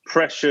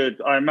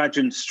pressured, I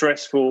imagine,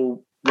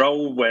 stressful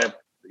role where,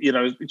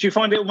 do you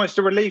find it almost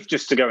a relief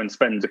just to go and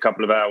spend a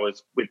couple of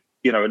hours with,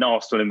 an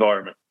Arsenal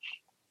environment?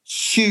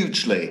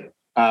 Hugely.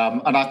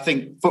 And I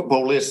think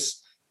football is,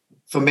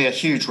 for me, a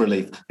huge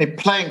relief.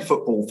 Playing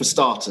football, for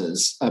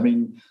starters,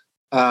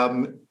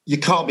 you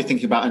can't be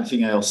thinking about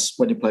anything else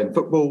when you're playing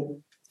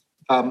football.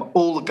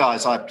 All the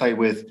guys I play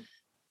with,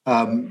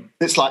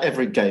 it's like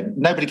every game.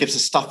 Nobody gives a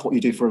stuff what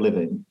you do for a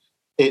living.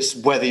 It's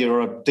whether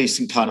you're a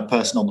decent kind of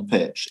person on the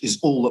pitch is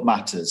all that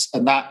matters.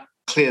 And that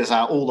clears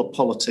out all the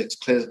politics.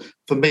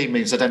 For me,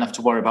 means I don't have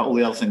to worry about all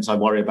the other things I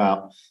worry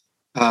about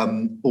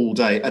all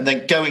day. And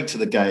then going to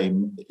the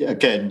game,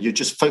 again, you're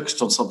just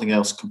focused on something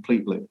else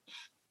completely.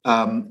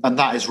 And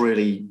that is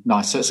really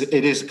nice. So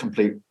it is a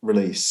complete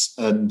release.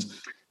 And,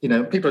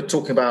 people are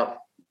talking about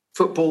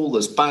football,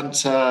 there's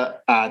banter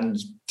and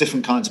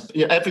different kinds of...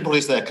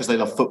 everybody's there because they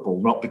love football,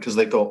 not because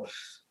they've got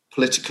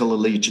political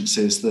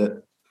allegiances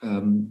that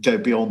go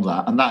beyond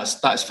that. And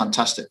that's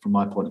fantastic from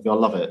my point of view. I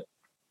love it.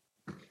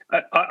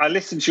 I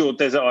listened to your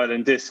Desert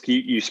Island disc.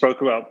 You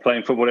spoke about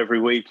playing football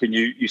every week, and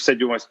you said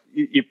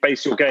you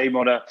base your game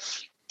on a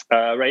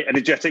very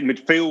energetic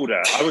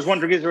midfielder. I was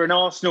wondering, is there an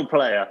Arsenal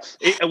player?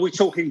 Are we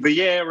talking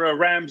Vieira,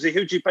 Ramsey?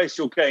 Who do you base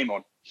your game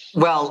on?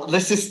 Well,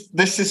 this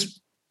is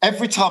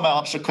every time I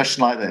answer a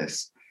question like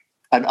this,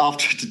 and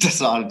after the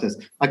Desert Island disc,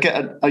 I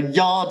get a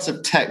yards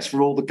of text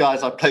from all the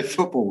guys I play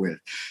football with.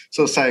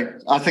 So saying,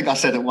 I think I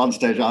said at one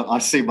stage, I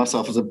see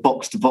myself as a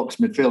box-to-box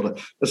midfielder.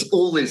 There's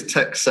all these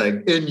texts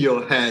saying, in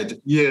your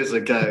head, years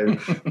ago,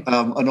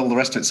 and all the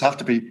rest of it. So I have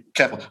to be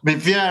careful.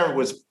 Vieira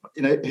was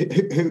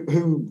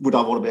who would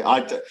I want to be?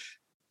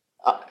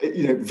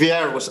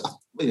 Vieira was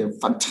a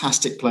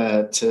fantastic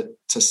player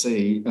to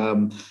see.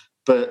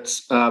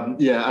 But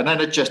an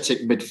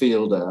energetic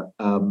midfielder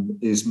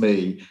is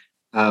me.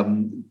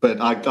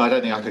 But I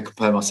don't think I could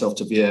compare myself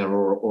to Vieira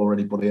or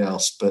anybody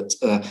else. But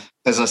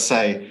as I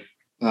say,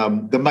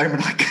 the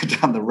moment I go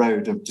down the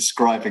road of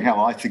describing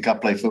how I think I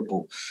play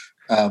football,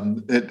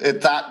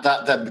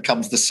 that then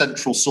becomes the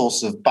central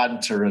source of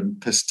banter and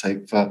piss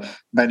take for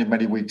many,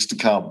 many weeks to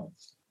come.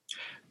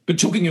 But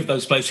talking of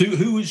those players,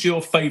 who was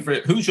your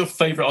favourite? Who's your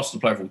favourite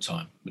Arsenal player of all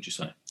time? Would you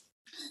say?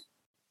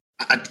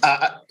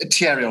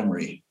 Thierry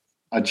Henry.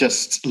 I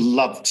just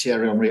loved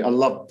Thierry Henry. I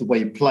loved the way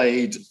he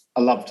played.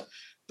 There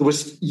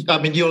was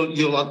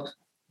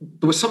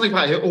something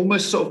about it,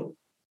 almost sort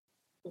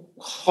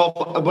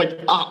of went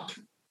up,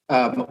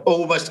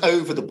 almost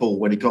over the ball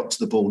when he got to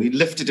the ball. He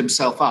lifted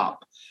himself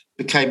up,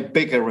 became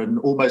bigger and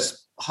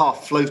almost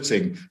half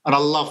floating. And I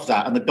love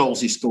that. And the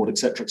goals he scored,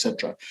 etc.,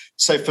 etc.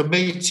 So for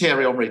me,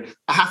 Thierry Henry,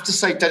 I have to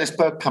say Dennis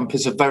Bergkamp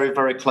is a very,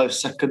 very close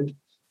second.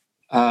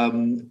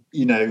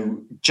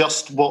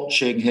 Just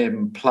watching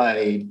him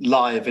play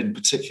live in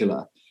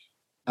particular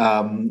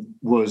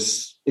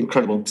was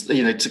incredible.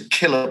 To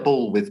kill a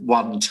ball with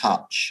one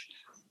touch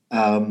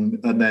and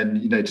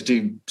then, to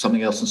do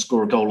something else and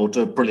score a goal or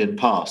do a brilliant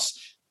pass.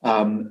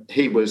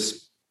 He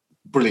was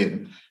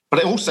brilliant. But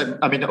it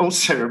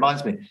also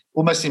reminds me,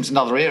 almost seems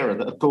another era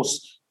that, of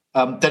course,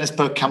 Dennis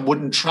Bergkamp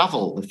wouldn't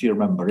travel, if you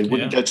remember. He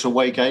wouldn't go to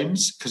away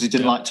games because he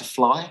didn't like to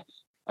fly.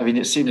 I mean,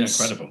 it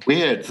seems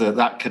weird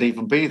that could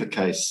even be the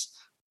case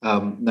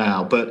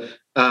now. But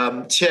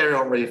Thierry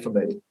Henry for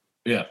me.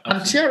 Yeah.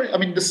 And Thierry, I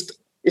mean,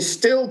 is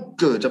still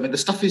good. I mean, the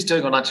stuff he's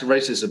doing on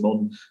anti-racism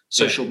on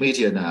social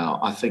media now,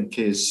 I think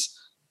is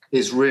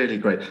really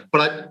great.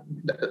 But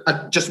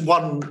I just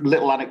one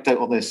little anecdote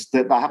on this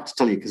that I have to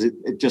tell you because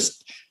it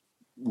just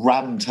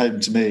rammed home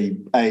to me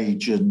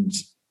age and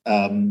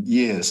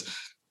years.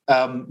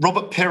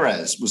 Robert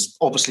Pires was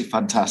obviously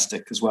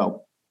fantastic as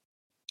well.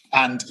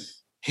 And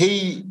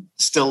he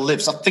still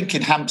lives, I think,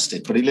 in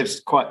Hampstead, but he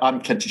lives I'm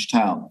Kentish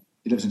Town.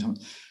 He lives in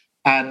Hampstead.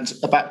 And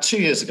about 2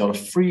 years ago, on a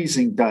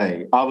freezing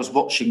day, I was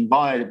watching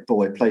my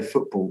boy play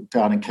football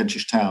down in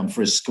Kentish Town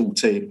for his school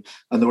team.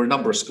 And there were a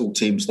number of school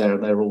teams there,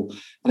 and it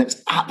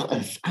was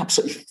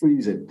absolutely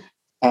freezing.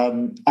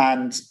 And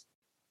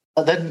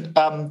then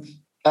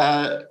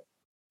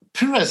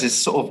Pires is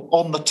sort of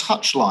on the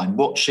touchline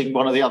watching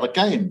one of the other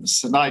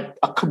games, and I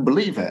couldn't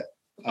believe it.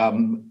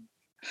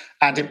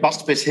 And it must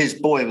have been his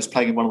boy who was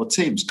playing in one of the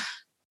teams.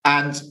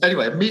 And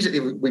anyway, immediately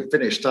we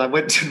finished. I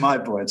went to my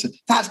boy and said,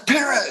 "That's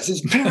Pires!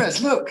 It's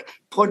Pires! Look!"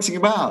 pointing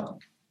him out.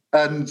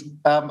 And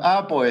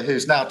our boy,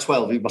 who's now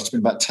 12, he must have been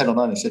about 10 or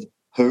 9, he said,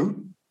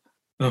 "Who?"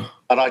 Oh.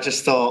 And I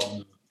just thought,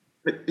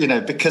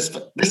 because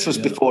this was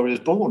before he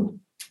was born.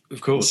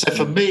 Of course. So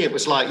for me, it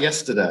was like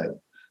yesterday.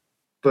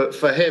 But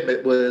for him,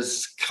 it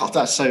was, God,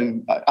 that's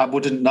so... I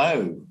wouldn't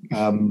know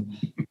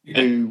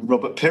who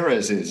Robert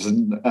Pires is.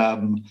 And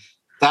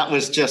that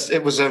was just...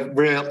 It was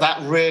that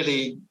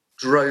really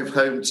drove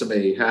home to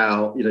me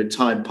how,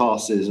 time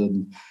passes.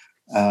 And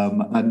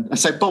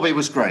so Bobby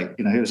was great.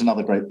 He was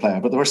another great player.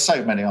 But there are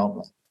so many, aren't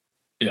there?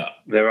 Yeah,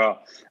 there are.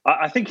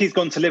 I think he's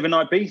gone to live in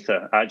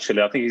Ibiza,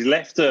 actually. I think he's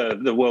left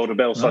the world of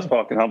Belsize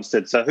Park in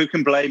Hampstead. So who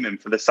can blame him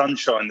for the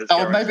sunshine that's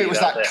maybe it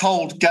was that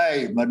cold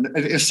game. And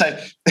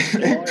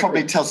it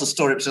probably tells the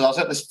story. Because I was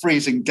at this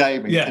freezing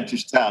game in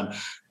Kentish Town,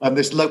 and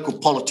this local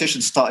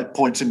politician started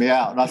pointing me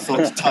out, and I thought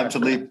it's time to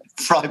leave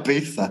for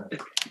Ibiza.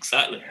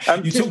 Exactly.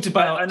 You talked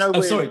about...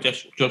 sorry,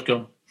 Josh, go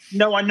on.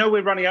 No, I know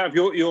we're running out of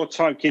your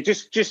time, Keir.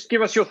 Just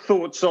give us your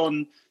thoughts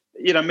on...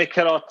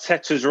 Mikel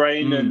Arteta's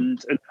reign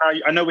and how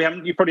I know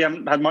you probably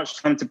haven't had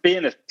much time to be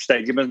in a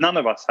stadium, as none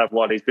of us have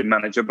while he's been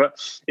manager, but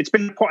it's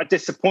been quite a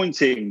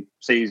disappointing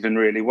season,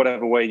 really,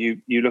 whatever way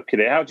you look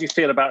at it. How do you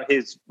feel about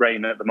his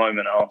reign at the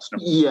moment at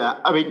Arsenal? Yeah,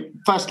 I mean,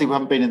 firstly, we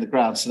haven't been in the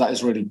ground, so that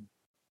is really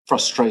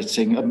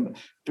frustrating.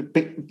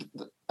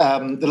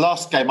 The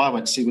last game I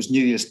went to see was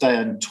New Year's Day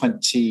in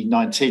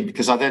 2019,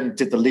 because I then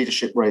did the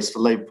leadership race for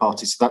Labour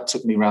Party, so that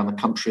took me around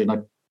the country,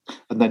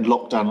 and then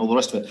lockdown and all the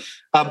rest of it.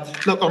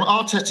 Look, on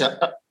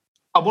Arteta,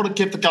 I want to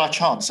give the guy a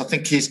chance. I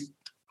think he's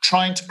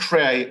trying to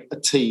create a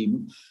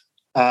team,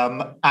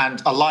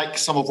 and I like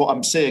some of what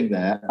I'm seeing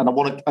there. And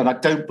I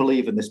don't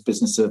believe in this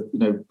business of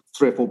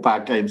 3 or 4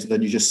 bad games and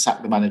then you just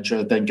sack the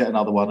manager, then get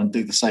another one and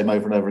do the same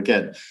over and over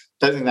again.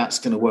 Don't think that's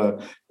going to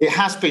work. It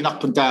has been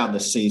up and down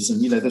this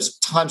season. There's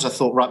times I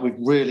thought, right, we've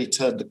really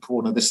turned the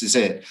corner. This is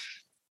it,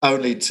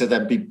 only to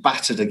then be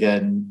battered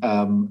again.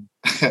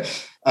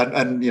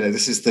 And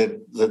this is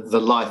the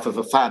life of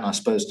a fan, I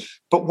suppose.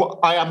 But what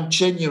I am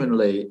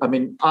genuinely,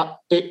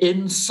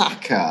 in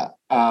Saka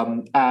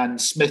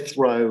and Smith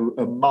Rowe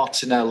and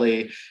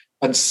Martinelli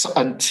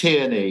and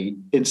Tierney,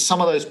 in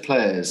some of those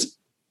players,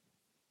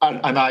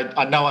 and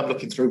I know I'm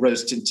looking through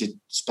rose-tinted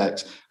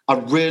specs, I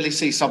really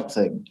see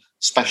something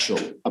special.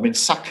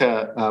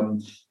 Saka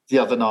the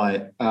other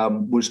night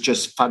was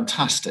just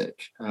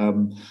fantastic.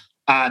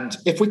 And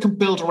if we can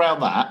build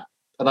around that,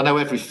 and I know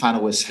every fan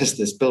always says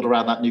this, build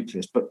around that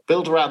nucleus, but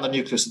build around the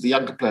nucleus of the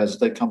younger players as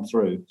they come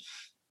through.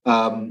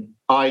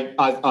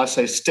 I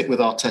say stick with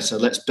Arteta.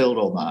 Let's build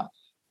on that.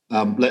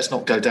 Let's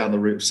not go down the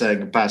route of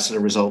saying a bad set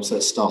of results.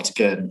 Let's start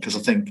again, because I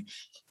think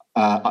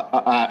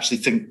I actually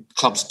think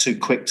clubs are too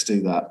quick to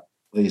do that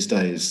these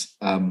days.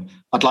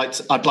 I'd like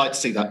to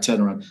see that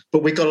turnaround,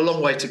 but we've got a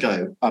long way to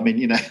go. I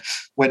mean,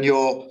 when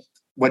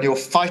you're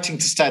fighting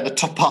to stay at the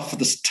top half of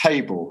this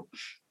table,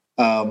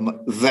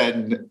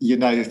 then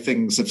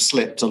things have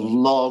slipped a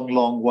long,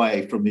 long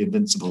way from the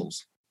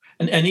Invincibles.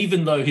 And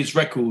even though his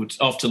record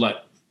after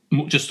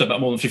just about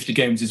more than 50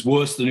 games is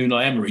worse than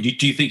Unai Emery,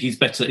 do you think he's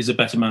a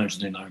better manager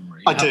than Unai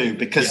Emery? I do,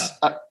 because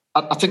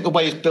I think the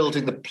way he's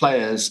building the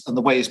players and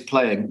the way he's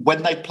playing,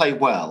 when they play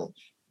well,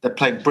 they're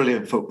playing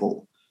brilliant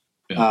football.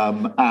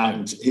 Yeah.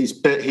 And he's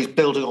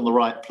building on the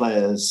right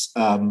players,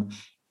 and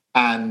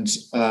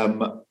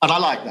I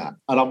like that,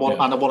 and I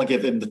want to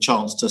give him the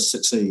chance to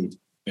succeed.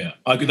 Yeah,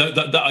 I agree.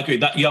 I agree.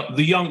 That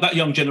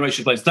young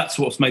generation of players, that's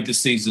what's made this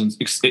season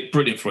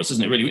brilliant for us,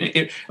 isn't it?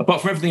 Really,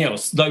 apart from everything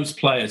else, those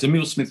players,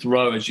 Emile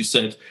Smith-Rowe, as you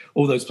said,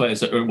 all those players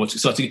that are what's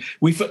exciting.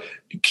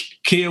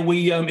 Keir,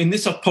 in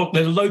this there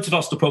are loads of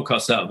Arsenal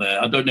podcasts out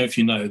there. I don't know if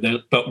you know,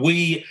 but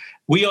we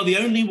are the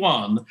only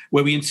one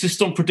where we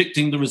insist on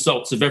predicting the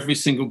results of every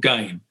single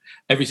game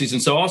every season.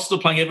 So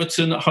Arsenal playing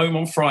Everton at home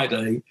on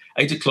Friday,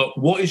 8:00.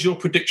 What is your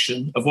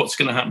prediction of what's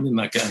going to happen in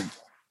that game?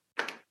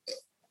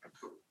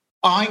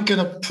 I'm going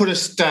to put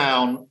us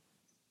down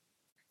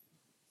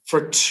for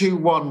a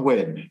 2-1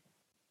 win.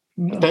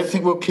 No. I don't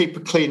think we'll keep a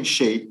clean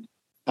sheet,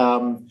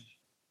 but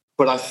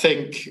I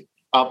think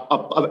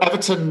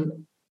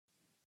Everton,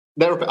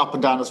 they're a bit up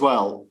and down as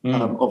well,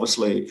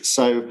 obviously.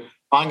 So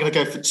I'm going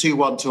to go for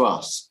 2-1 to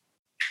us.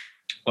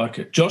 Like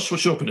it. Josh,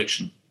 what's your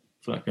prediction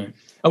for that game?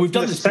 Oh, we've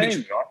done this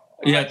prediction.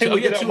 Yeah, I think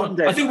we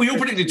all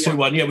predicted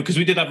 2-1, because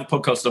we did have a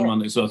podcast on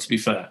Monday as well, to be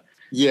fair.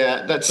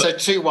 Yeah, so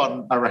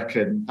 2-1, I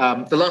reckon.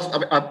 The last,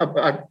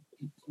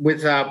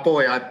 with our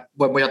boy,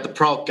 when we had the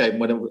Prague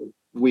game a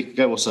week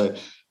ago or so,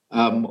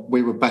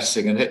 we were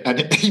betting,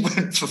 and he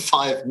went for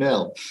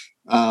 5-0.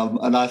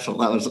 And I thought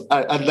that was,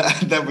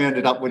 and then we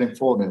ended up winning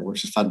 4-0,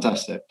 which is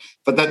fantastic.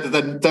 But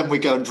then we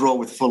go and draw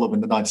with Fulham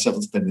in the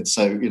 97th minute.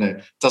 So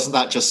doesn't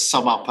that just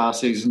sum up our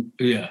season?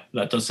 Yeah,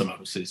 that does sum up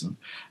the season.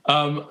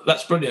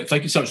 That's brilliant.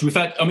 Thank you so much. We've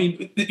had,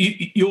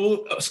 you're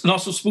an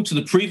Arsenal supporter.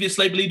 The previous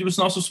Labour leader was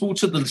an Arsenal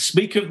supporter. The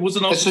Speaker was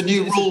an Arsenal. It's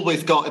a new rule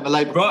we've got in the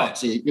Labour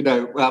Party. You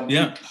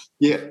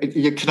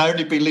can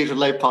only be leader of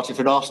the Labour Party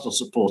for an Arsenal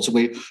supporter.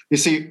 We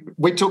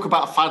talk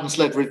about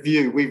fans-led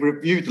review. We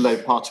reviewed the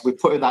Labour Party. We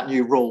put in that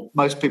new rule.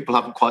 Most people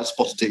haven't quite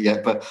spotted it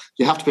yet, but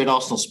you have to be an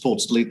Arsenal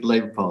supporter to lead the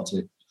Labour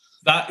Party.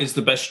 That is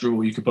the best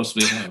rule you could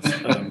possibly have,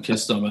 Keir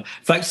Starmer.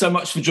 Thanks so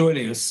much for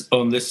joining us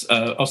on this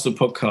Arsenal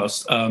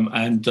podcast,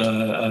 and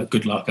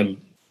good luck.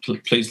 And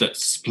please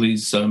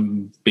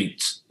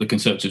beat the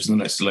Conservatives in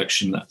the next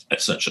election,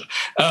 etc.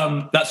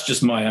 That's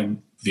just my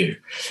own view.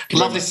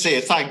 Lovely to see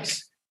you.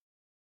 Thanks.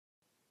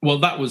 Well,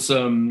 that was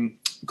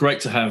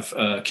great to have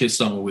Keir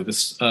Starmer with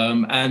us.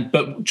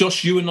 But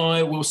Josh, you and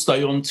I will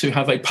stay on to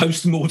have a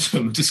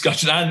post-mortem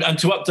discussion and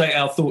to update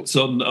our thoughts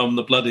on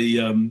the bloody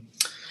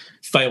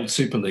failed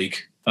Super League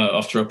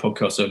after our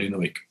podcast earlier in the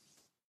week.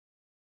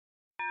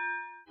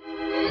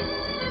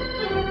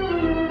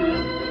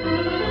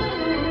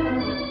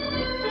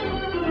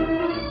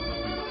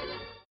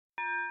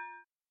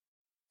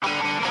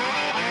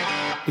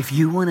 If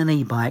you want an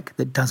e-bike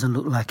that doesn't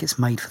look like it's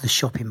made for the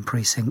shopping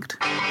precinct,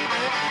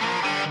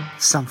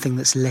 something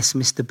that's less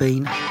Mr.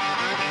 Bean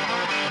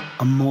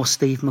and more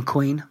Steve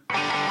McQueen,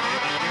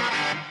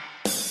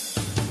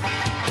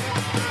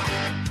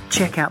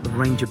 check out the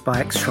range of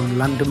bikes from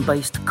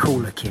London-based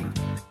Cooler King.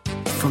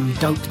 From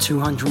dope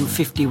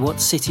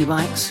 250-watt city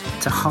bikes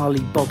to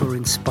Harley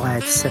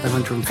Bobber-inspired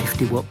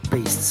 750-watt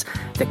beasts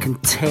that can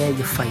tear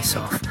your face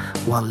off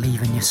while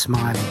leaving your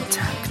smile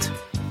intact.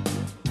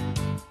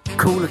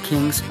 Cooler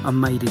Kings are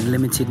made in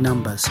limited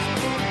numbers,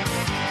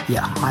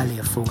 yet highly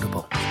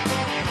affordable.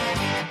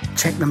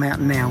 Check them out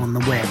now on the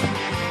web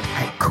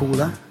at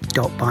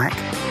cooler.bike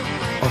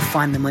or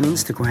find them on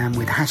Instagram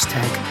with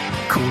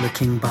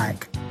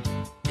 #CoolerKingBike.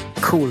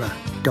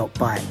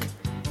 Cooler.bike.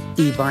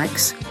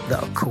 E-bikes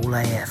that are cool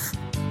AF.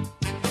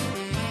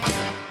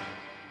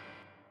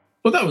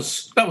 Well, that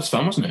was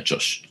fun, wasn't it,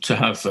 Josh, to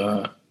have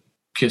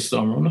Keir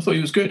Starmer on? I thought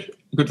he was good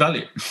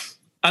value.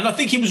 And I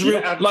think he was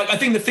real. I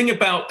think the thing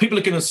about people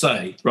are going to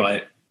say,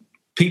 right,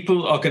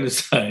 people are going to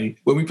say,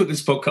 when we put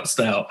this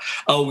podcast out,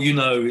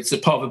 it's a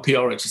part of a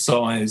PR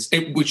exercise,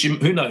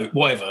 who knows,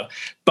 whatever.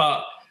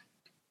 But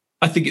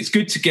I think it's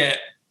good to get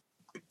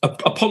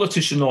a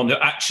politician on that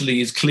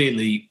actually is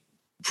clearly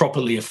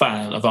properly a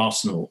fan of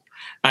Arsenal.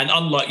 And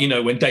unlike,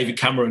 when David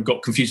Cameron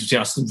got confused between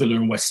Aston Villa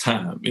and West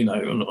Ham, and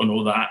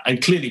all that, and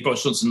clearly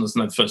Boris Johnson doesn't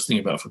know the first thing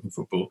about fucking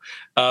football.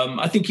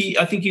 I think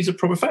he's a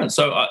proper fan.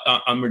 So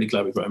I'm really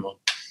glad we got him on.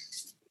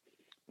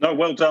 No,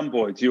 well done,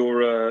 Boyd.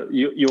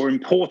 Your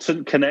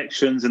important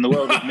connections in the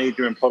world of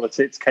media and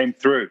politics came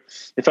through.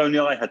 If only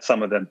I had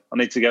some of them. I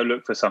need to go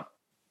look for some.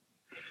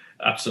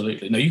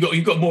 absolutely. No,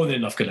 you've got more than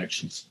enough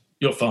connections.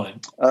 You're fine.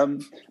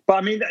 But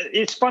I mean,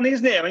 it's funny,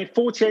 isn't it? I mean,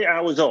 48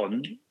 hours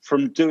on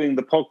from doing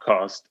the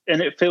podcast,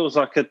 and it feels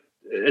like a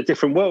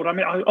different world. I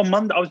mean, on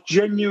Monday, I was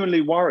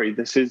genuinely worried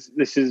this is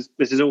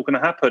all going to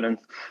happen, and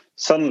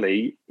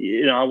suddenly,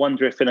 I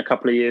wonder if in a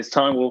couple of years'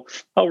 time,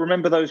 I'll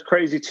remember those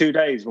crazy 2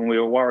 days when we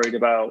were worried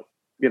about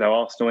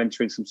Arsenal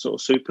entering some sort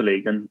of Super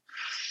League, and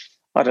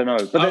I don't know.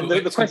 But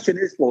the question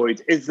is,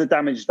 Lloyd, is the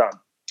damage done?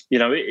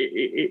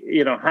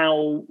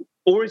 How,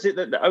 or is it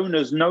that the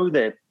owners know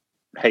they're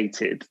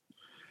hated?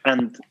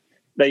 And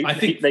they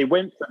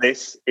went for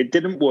this. It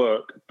didn't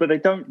work, but they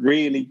don't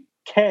really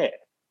care.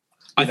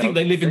 I think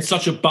they live in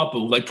such a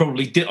bubble. They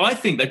probably did. I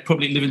think they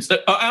probably live in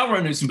our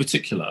owners in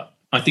particular.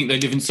 I think they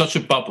live in such a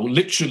bubble,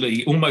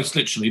 literally, almost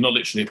literally, not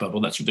literally a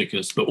bubble. That's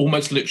ridiculous, but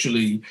almost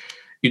literally,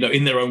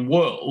 in their own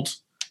world.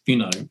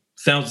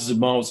 Thousands of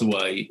miles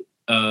away.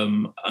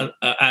 And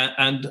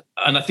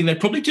I think they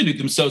probably delude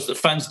themselves that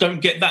fans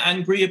don't get that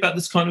angry about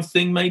this kind of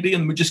thing, maybe,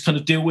 and we just kind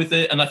of deal with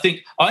it. And I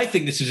think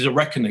this is a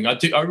reckoning.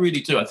 I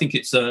really do. I think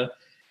it's a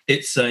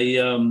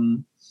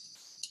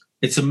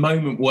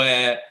moment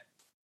where,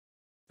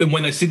 and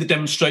when they see the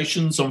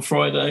demonstrations on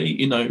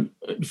Friday,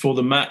 before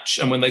the match,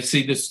 and when they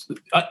see this,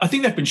 I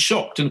think they've been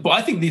shocked. But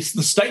I think the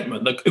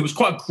statement, it was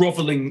quite a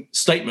grovelling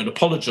statement,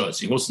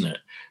 apologising, wasn't it,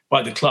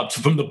 by the club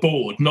from the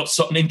board? Not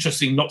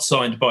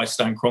signed by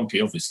Stan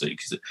Kroenke, obviously.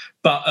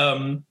 But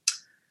I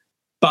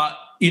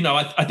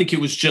think it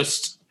was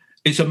just,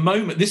 it's a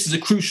moment. This is a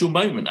crucial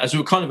moment, as we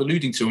were kind of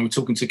alluding to when we were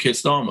talking to Keir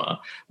Starmer,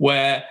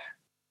 where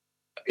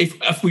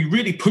if we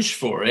really push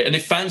for it, and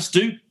if fans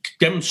do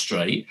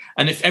demonstrate,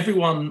 and if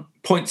everyone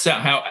points out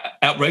how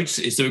outrageous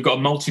it is that we've got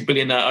a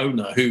multi-billionaire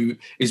owner who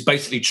is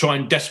basically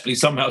trying desperately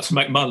somehow to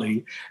make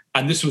money,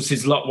 and this was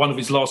one of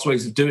his last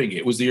ways of doing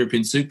it was the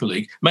European Super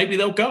League, maybe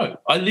they'll go.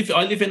 I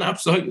live in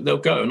absolute hope that they'll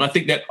go, and I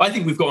think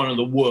we've got one of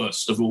the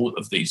worst of all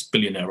of these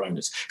billionaire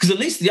owners, because at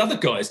least the other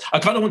guys, I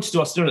kind of wanted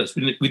to ask this,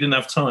 we didn't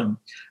have time,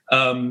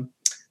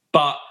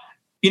 but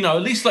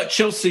at least like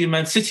Chelsea and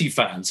Man City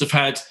fans have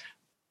had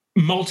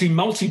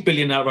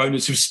multi-billionaire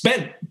owners who've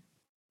spent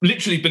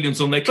literally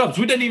billions on their clubs.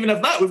 We don't even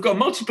have that. We've got a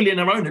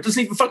multi-billionaire owner who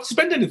doesn't even fucking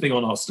spend anything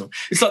on Arsenal.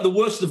 It's like the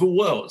worst of all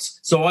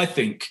worlds. So I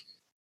think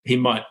they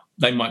might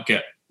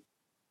get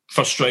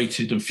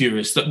frustrated and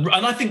furious. And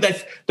I think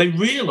they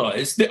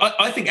realise that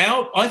I think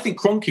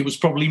Kroenke was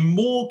probably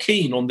more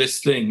keen on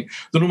this thing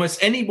than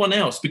almost anyone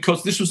else,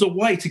 because this was a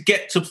way to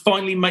get to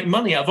finally make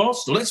money out of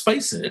Arsenal. Let's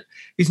face it,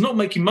 he's not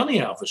making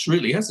money out of us,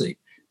 really, has he?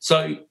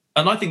 So,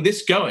 and I think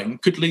this going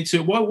could lead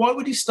to why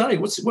would he stay?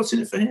 What's in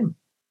it for him?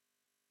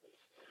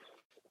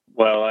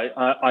 Well,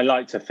 I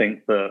like to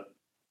think that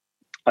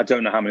I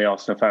don't know how many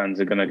Arsenal fans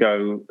are going to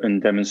go and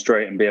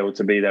demonstrate and be able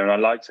to be there, and I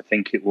like to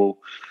think it will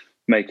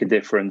make a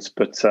difference.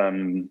 But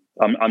I'm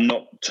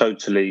not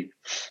totally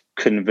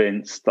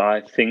convinced.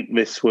 I think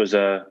this was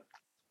a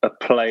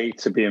play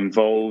to be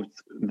involved.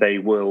 They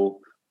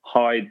will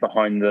hide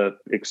behind the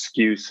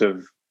excuse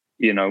of,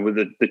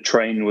 the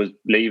train was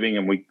leaving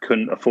and we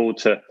couldn't afford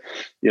to,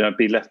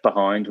 be left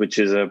behind, which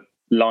is a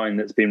line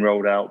that's been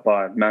rolled out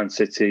by Man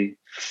City,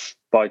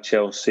 by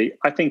Chelsea.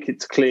 I think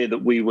it's clear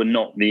that we were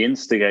not the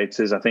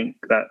instigators. I think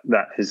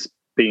that has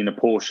been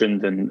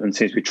apportioned and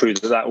seems to be true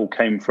that all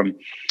came from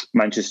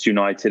Manchester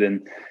United,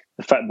 and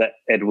the fact that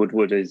Ed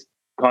Woodward has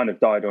kind of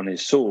died on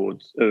his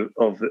sword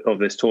of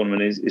this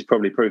tournament is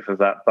probably proof of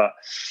that. But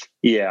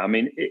yeah, I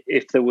mean,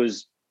 if there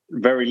was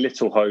very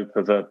little hope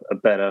of a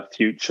better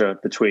future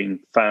between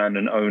fan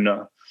and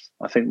owner,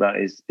 I think that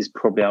is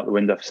probably out the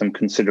window for some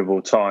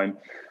considerable time.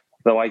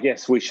 Though I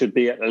guess we should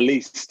be, at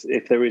least,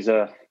 if there is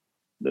the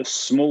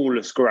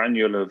smallest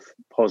granule of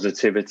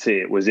positivity,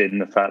 it was in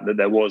the fact that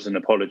there was an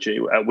apology,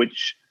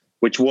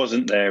 which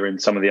wasn't there in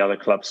some of the other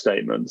club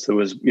statements. There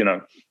was,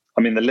 the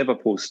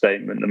Liverpool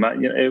statement,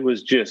 it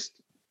was just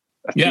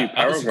a few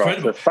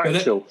paragraphs of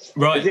factual,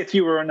 right? As if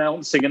you were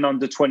announcing an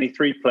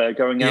under-23 player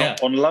going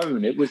out on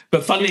loan. It was,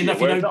 but funnily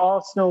enough,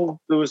 Arsenal,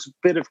 there was a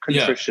bit of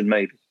contrition,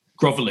 maybe.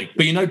 Grovelling.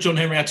 But John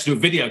Henry had to do a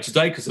video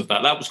today because of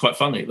that. That was quite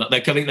funny.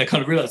 They kind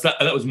of realised that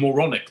was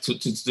moronic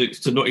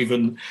to not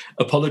even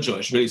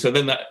apologise, really. So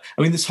then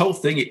this whole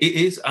thing, it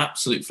is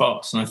absolute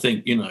farce. And I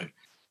think,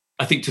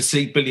 to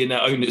see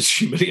billionaire owners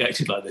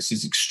humiliated like this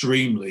is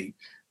extremely,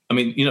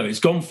 it's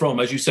gone from,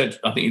 as you said,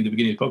 I think in the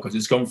beginning of the podcast,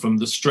 it's gone from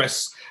the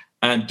stress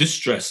and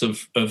distress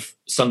of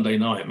Sunday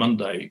night,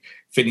 Monday,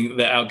 feeling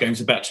that our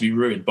game's about to be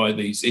ruined by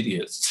these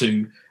idiots,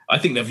 to I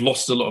think they've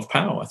lost a lot of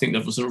power. I think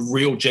there was a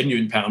real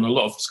genuine power and a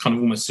lot of kind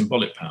of almost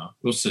symbolic power.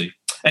 We'll see.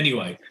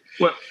 Anyway.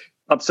 Well,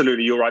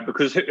 absolutely, you're right,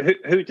 because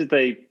who did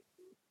they...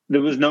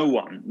 There was no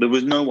one. There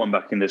was no one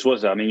back in this,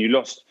 was there? You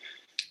lost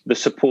the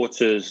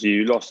supporters,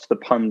 you lost the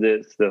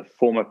pundits, the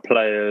former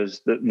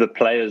players, the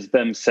players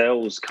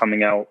themselves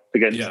coming out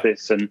against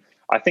this. And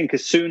I think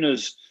as soon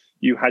as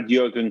you had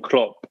Jurgen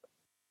Klopp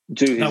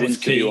do his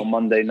interview on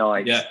Monday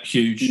night,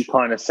 huge. You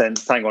kind of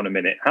sense, hang on a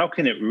minute, how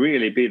can it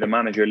really be the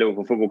manager of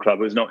Liverpool Football Club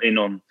who's not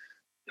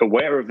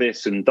aware of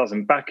this and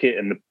doesn't back it,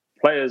 and the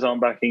players aren't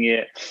backing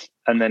it?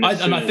 And then I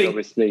think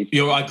obviously...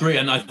 I agree.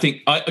 And I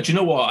think, do you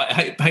know what?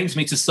 It pains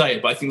me to say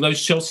it, but I think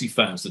those Chelsea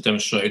fans that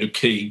demonstrated are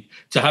key.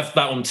 To have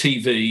that on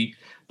TV,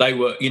 they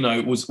were,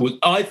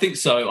 I think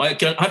so. I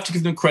have to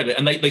give them credit.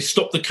 And they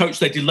stopped the coach.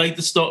 They delayed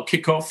the start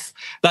kickoff.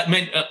 That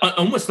meant,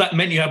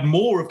 you had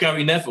more of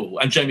Gary Neville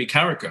and Jamie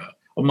Carragher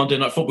on Monday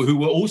Night Football, who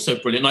were also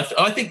brilliant.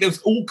 I think it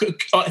all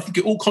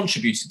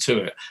contributed to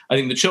it. I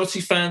think the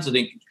Chelsea fans,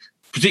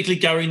 particularly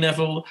Gary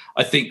Neville,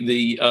 I think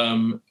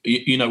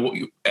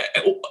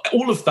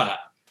all of that,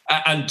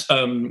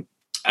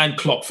 and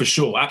Klopp for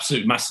sure,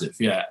 absolutely massive,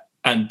 yeah,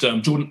 and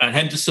Jordan and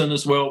Henderson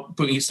as well.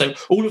 So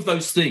all of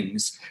those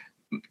things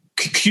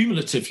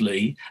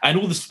cumulatively, and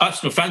all the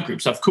Arsenal fan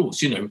groups, of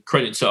course,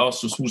 credit to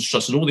Arsenal Sports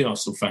Trust and all the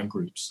Arsenal fan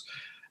groups,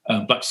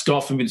 Black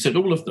Scarf and Vincent,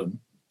 all of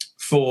them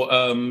for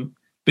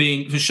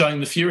showing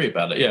the fury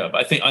about it. Yeah,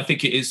 but I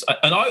think it is,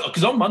 and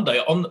because on Monday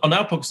on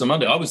our podcast on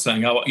Monday, I was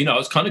saying I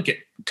was kind of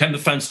can the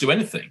fans do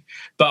anything?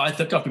 But I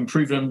think I've been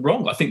proven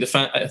wrong. I think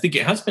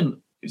it has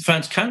been,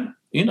 fans can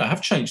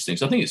have changed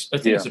things. I think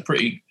it's a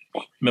pretty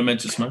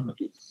momentous moment.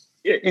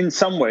 In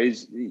some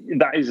ways,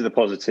 that is the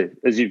positive,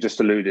 as you've just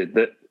alluded,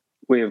 that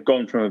we have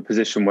gone from a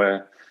position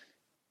where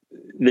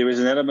there is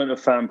an element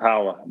of fan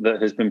power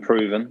that has been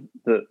proven,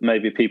 that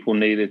maybe people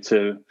needed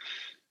to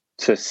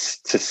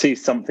see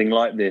something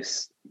like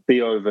this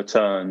be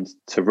overturned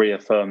to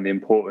reaffirm the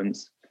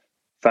importance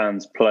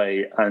fans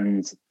play.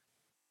 And,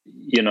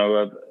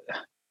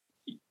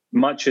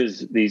 much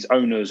as these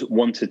owners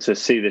wanted to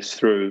see this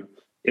through,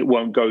 it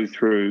won't go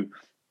through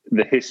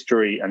the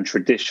history and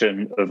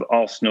tradition of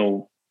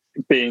Arsenal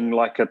being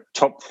like a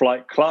top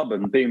flight club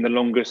and being the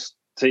longest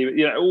team.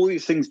 All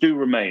these things do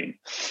remain.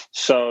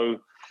 So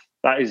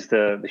that is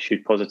the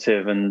huge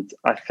positive. And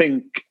I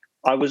think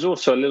I was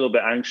also a little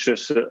bit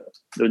anxious that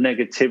the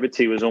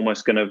negativity was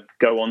almost going to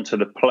go on to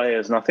the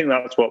players. And I think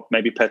that's what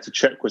maybe Petr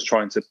Cech was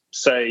trying to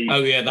say.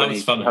 Oh, yeah, that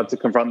was fun. Had to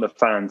confront the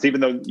fans,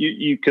 even though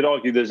you could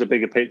argue there's a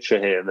bigger picture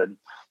here than,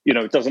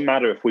 it doesn't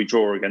matter if we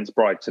draw against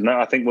Brighton. That,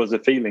 I think, was a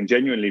feeling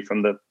genuinely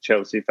from the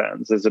Chelsea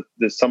fans.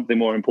 There's something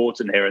more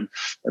important here, and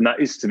that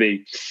is to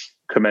be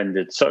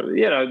commended. So,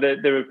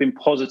 there have been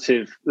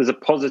there's a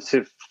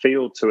positive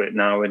feel to it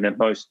now in the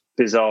most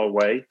bizarre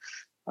way.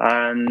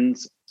 And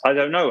I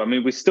don't know. I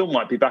mean, we still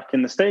might be back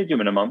in the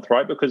stadium in a month,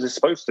 right? Because it's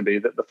supposed to be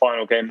that the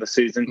final game of the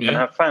season can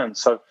have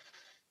fans. So,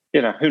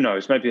 who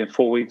knows? Maybe in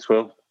 4 weeks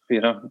we'll,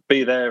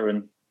 be there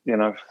and,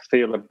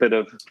 feel a bit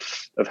of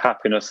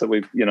happiness that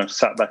we've,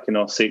 sat back in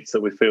our seats,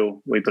 that we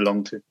feel we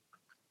belong to.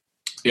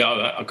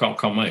 Yeah, I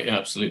can't wait. Yeah,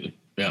 absolutely.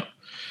 Yeah.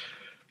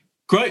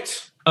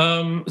 Great.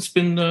 It's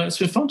been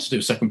fun to do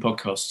a second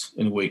podcast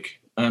in a week.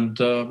 And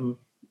there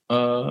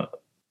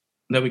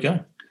we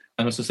go.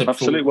 And as I said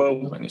before,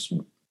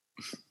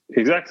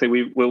 exactly.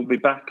 We will be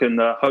back and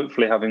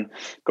hopefully having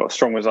got a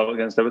strong result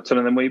against Everton,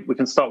 and then we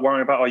can start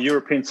worrying about our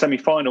European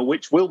semi-final,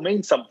 which will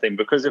mean something,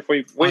 because if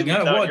we win,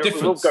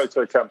 we'll go to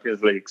a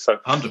Champions League. So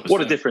 100%.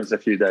 What a difference in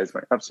a few days,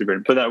 mate. Absolutely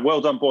brilliant. But no,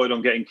 well done, Boyd,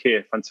 on getting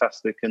Keir.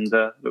 Fantastic. And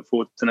look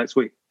forward to next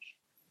week.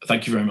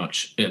 Thank you very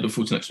much. Yeah, look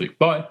forward to next week.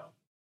 Bye.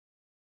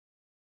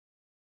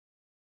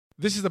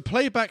 This is a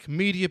Playback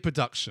Media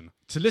production.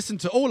 To listen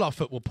to all our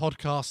football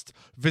podcasts,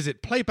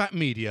 visit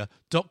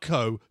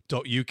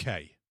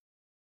playbackmedia.co.uk.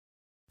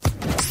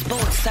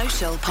 Sports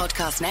Social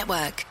Podcast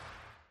Network.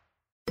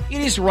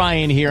 It is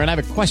Ryan here, and I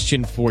have a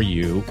question for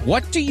you.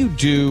 What do you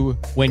do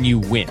when you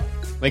win?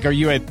 Like, are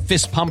you a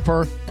fist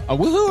pumper, a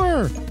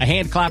woohooer, a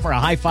hand clapper, a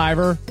high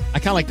fiver? I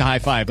kind of like the high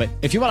five, but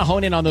if you want to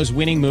hone in on those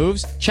winning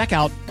moves, check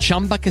out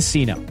Chumba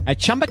Casino. At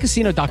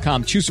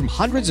ChumbaCasino.com, choose from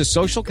hundreds of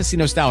social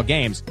casino-style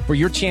games for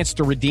your chance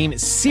to redeem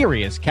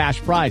serious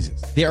cash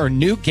prizes. There are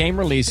new game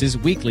releases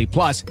weekly,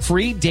 plus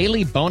free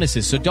daily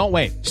bonuses, so don't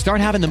wait. Start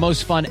having the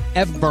most fun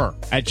ever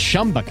at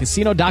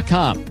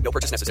ChumbaCasino.com. No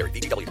purchase necessary.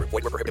 VGW. Void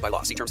where prohibited by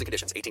law. See terms and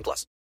conditions. 18+.